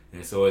out.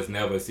 And so it's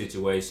never a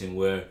situation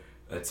where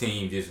a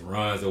team just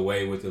runs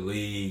away with the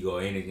league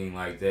or anything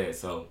like that.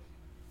 So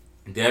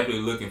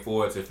definitely looking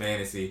forward to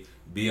fantasy.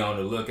 Be on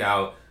the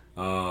lookout,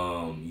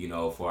 you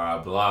know, for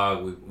our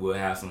blog. We'll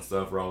have some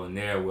stuff rolling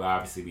there. We'll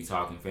obviously be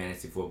talking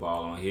fantasy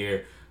football on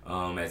here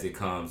as it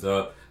comes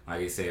up.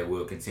 Like I said,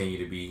 we'll continue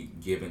to be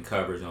giving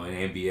coverage on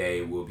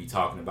NBA. We'll be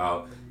talking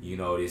about, you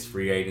know, this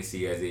free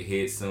agency as it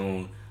hits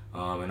soon,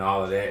 and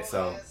all of that.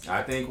 So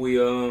I think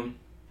we in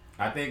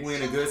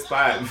a good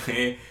spot,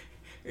 man.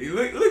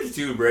 Look at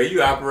you, bro.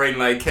 You operating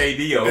like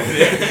KD over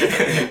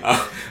there.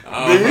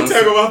 Did we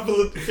talk about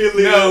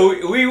Philly? No,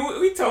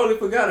 we totally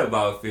forgot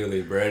about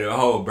Philly, bro. The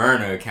whole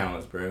burner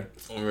accounts, bro.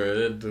 Bro,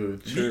 that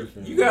dude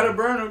tripping. You got a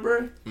burner,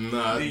 bro?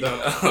 Nah, I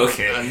don't.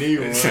 Okay. I need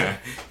one.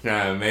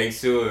 Trying to make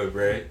sure,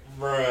 bro.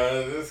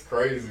 Bro, that's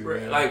crazy,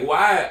 bro. Like,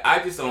 why?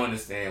 I just don't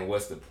understand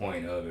what's the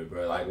point of it,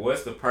 bro. Like,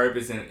 what's the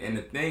purpose? And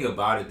the thing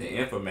about it, the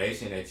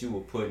information that you were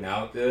putting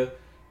out there,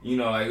 you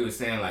know, like you were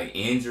saying, like,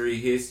 injury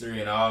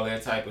history and all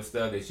that type of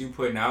stuff that you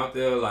putting out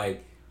there,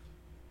 like,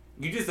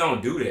 you just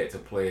don't do that to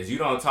players. You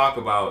don't talk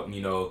about,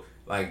 you know,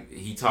 like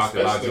he talked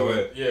about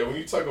Joel. When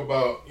you talk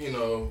about, you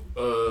know,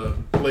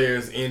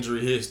 players' injury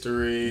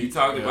history. You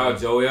talked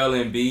about Joel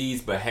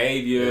Embiid's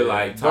behavior,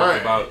 like talk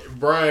about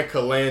Brian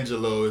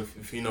Colangelo,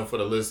 if you know, for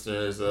the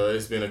listeners,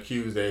 it's been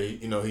accused that,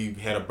 you know, he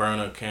had a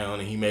burner account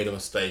and he made a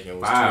mistake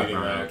and was tweeting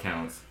burner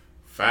accounts.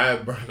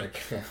 5 burner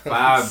accounts.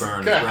 5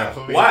 burners,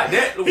 bro. Why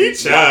that? He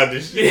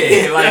childish.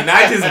 Yeah, like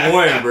not just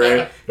one,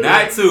 bro.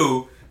 Not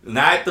 2.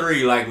 Not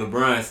 3 like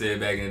LeBron said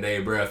back in the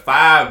day, bro.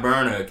 5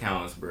 burner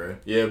accounts, bro.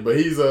 Yeah, but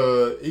he's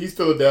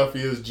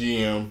Philadelphia's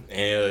GM,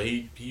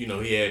 and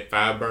he had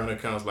 5 burner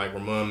accounts like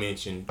Ramon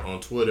mentioned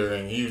on Twitter,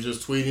 and he was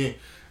just tweeting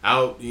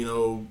out, you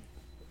know,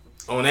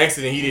 on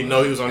accident. He didn't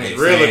know he was on his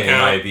real account. It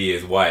might be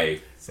his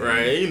wife,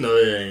 right? You know,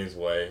 it ain't his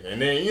wife.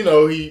 And then he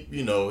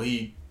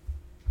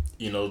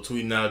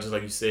tweeting out, just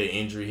like you said,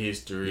 injury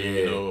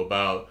history. You know,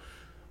 about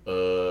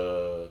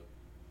Joel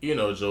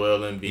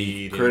Embiid.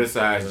 He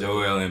criticized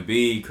Joel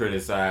Embiid,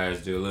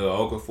 criticized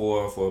Jahlil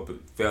Okafor for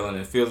failing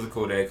in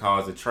physical that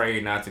caused a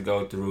trade not to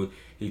go through.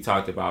 He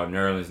talked about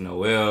Nerlens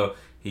Noel.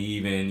 He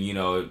even, you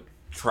know,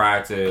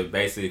 tried to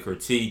basically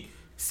critique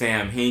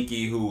Sam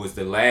Hinkie, who was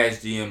the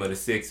last GM of the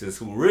Sixers,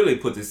 who really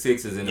put the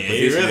Sixers in the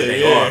position that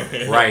they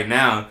are right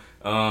now.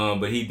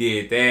 But he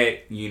did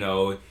that, you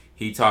know.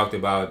 He talked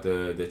about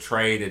the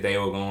trade that they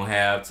were going to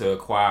have to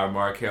acquire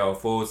Markelle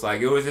Fultz. Like,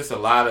 it was just a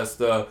lot of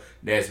stuff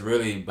that's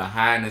really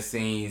behind the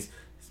scenes,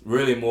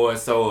 really more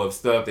so of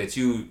stuff that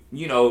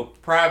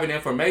private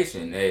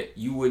information that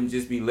you wouldn't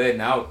just be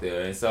letting out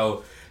there. And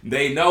so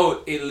they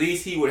know at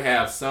least he would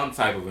have some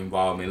type of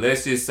involvement.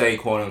 Let's just say,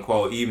 quote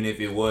unquote, even if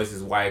it was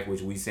his wife,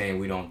 which we saying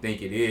we don't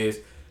think it is,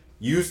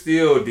 you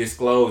still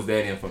disclose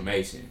that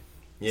information.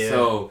 Yeah.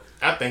 So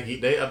I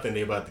think they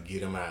about to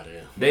get him out of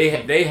there.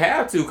 They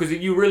have to, because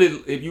if you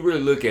really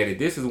look at it,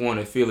 this is one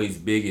of Philly's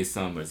biggest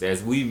summers.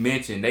 As we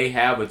mentioned, they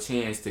have a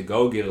chance to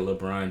go get a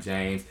LeBron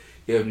James,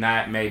 if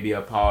not maybe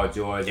a Paul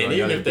George. And or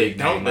even if they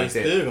don't, they like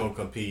still gonna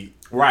compete.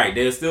 Right,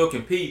 they'll still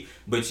compete,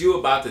 but you're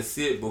about to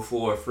sit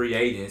before free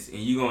agents, and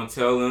you're gonna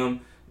tell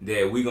them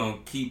that we're gonna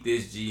keep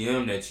this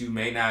GM that you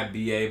may not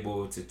be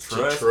able to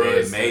trust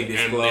and may disclose.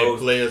 And their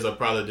players are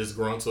probably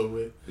disgruntled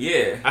with.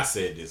 Yeah, I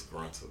said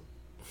disgruntled.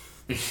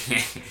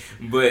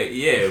 but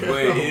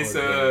it's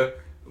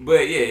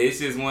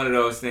just one of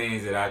those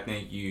things that I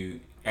think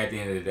at the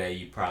end of the day,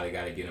 you probably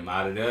got to get him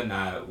out of there.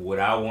 Now, would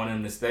I want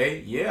him to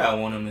stay? Yeah, I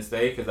want him to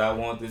stay because I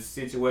want this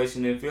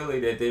situation in Philly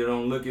that they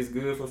don't look as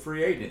good for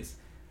free agents.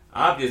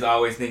 I'm just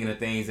always thinking of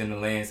things in the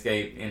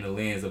landscape, in the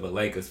lens of a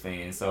Lakers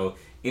fan. So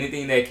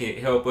anything that can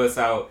help us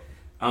out,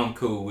 I'm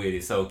cool with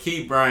it. So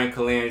keep Brian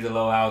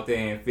Colangelo out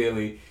there in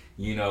Philly.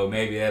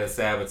 Maybe that'll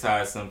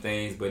sabotage some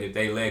things, but if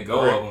they let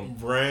go of him...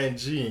 Brian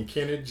G. and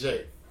Kenneth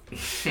J.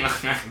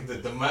 The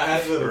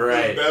demise of the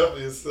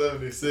Philadelphia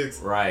 76.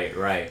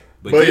 Right.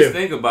 But just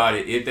think about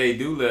it. If they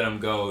do let him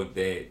go,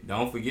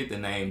 don't forget the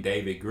name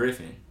David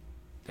Griffin.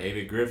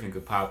 David Griffin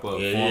could pop up, former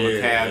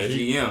Cavs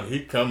GM.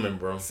 He coming,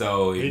 bro.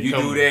 So if you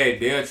do that,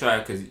 they'll try,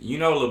 because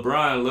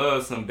LeBron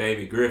loves some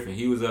David Griffin.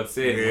 He was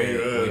upset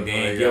when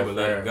Dan Gilbert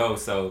let him go.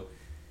 So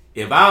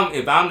if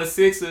I'm the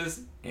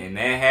Sixers and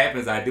that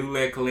happens, I do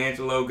let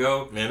Colangelo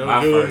go. Man,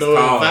 don't give him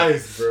no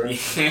advice, bro.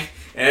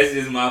 That's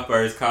just my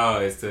first call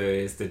is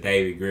to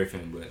David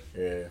Griffin, but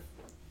yeah.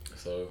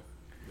 So,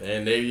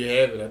 and there you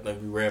have it. I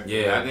think we wrapped it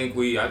up. Yeah, I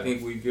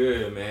think we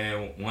good,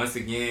 man. Once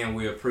again,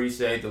 we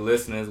appreciate the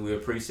listeners. We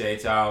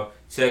appreciate y'all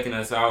checking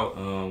us out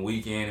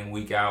week in and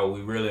week out. We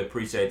really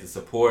appreciate the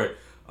support.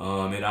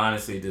 It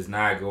honestly does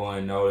not go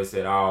unnoticed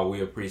at all.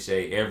 We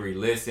appreciate every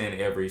listen,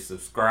 every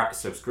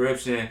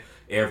subscription,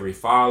 every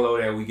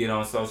follow that we get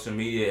on social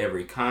media,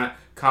 every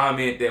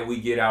comment that we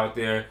get out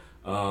there.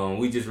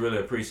 We just really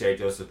appreciate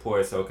your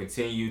support. So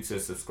continue to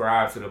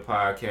subscribe to the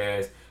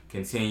podcast.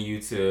 Continue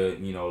to,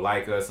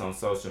 like us on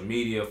social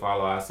media.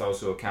 Follow our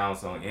social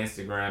accounts on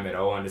Instagram at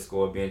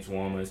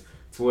 @O_benchwarmers,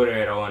 Twitter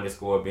at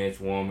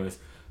 @O_benchwarmers,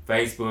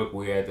 Facebook,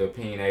 we're at the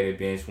Opinionated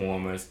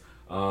Benchwarmers.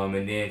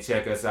 And then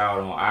check us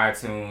out on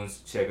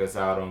iTunes, check us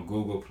out on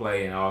Google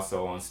Play, and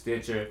also on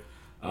Stitcher.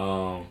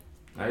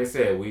 Like I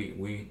said,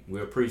 we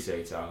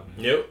appreciate y'all.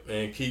 Yep,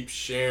 and keep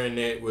sharing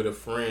that with a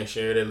friend.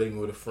 Share that link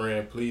with a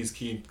friend. Please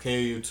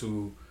continue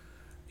to,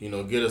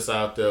 get us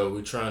out there.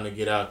 We're trying to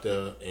get out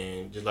there,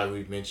 and just like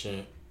we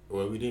mentioned,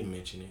 well, we didn't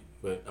mention it,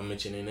 but I'm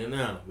mentioning it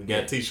now. We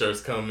got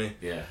T-shirts coming.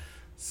 Yeah.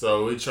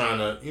 So we're trying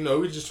to,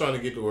 we're just trying to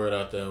get the word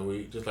out there. And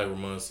we, just like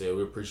Ramon said,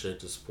 we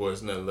appreciate the support.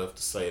 There's nothing left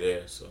to say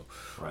there. So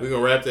we're going to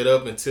wrap that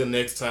up. Until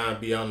next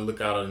time, be on the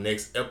lookout on the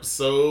next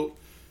episode.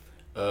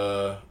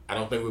 I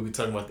don't think we'll be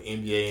talking about the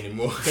NBA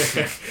anymore.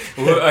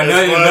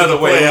 another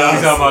way. We'll be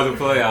talking about the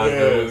playoffs.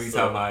 We'll be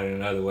talking about it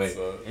another way.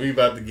 So we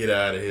about to get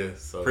out of here.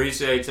 So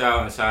appreciate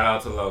y'all, and shout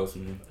out to Los,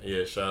 man.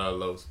 Yeah, shout out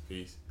Los.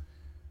 Peace.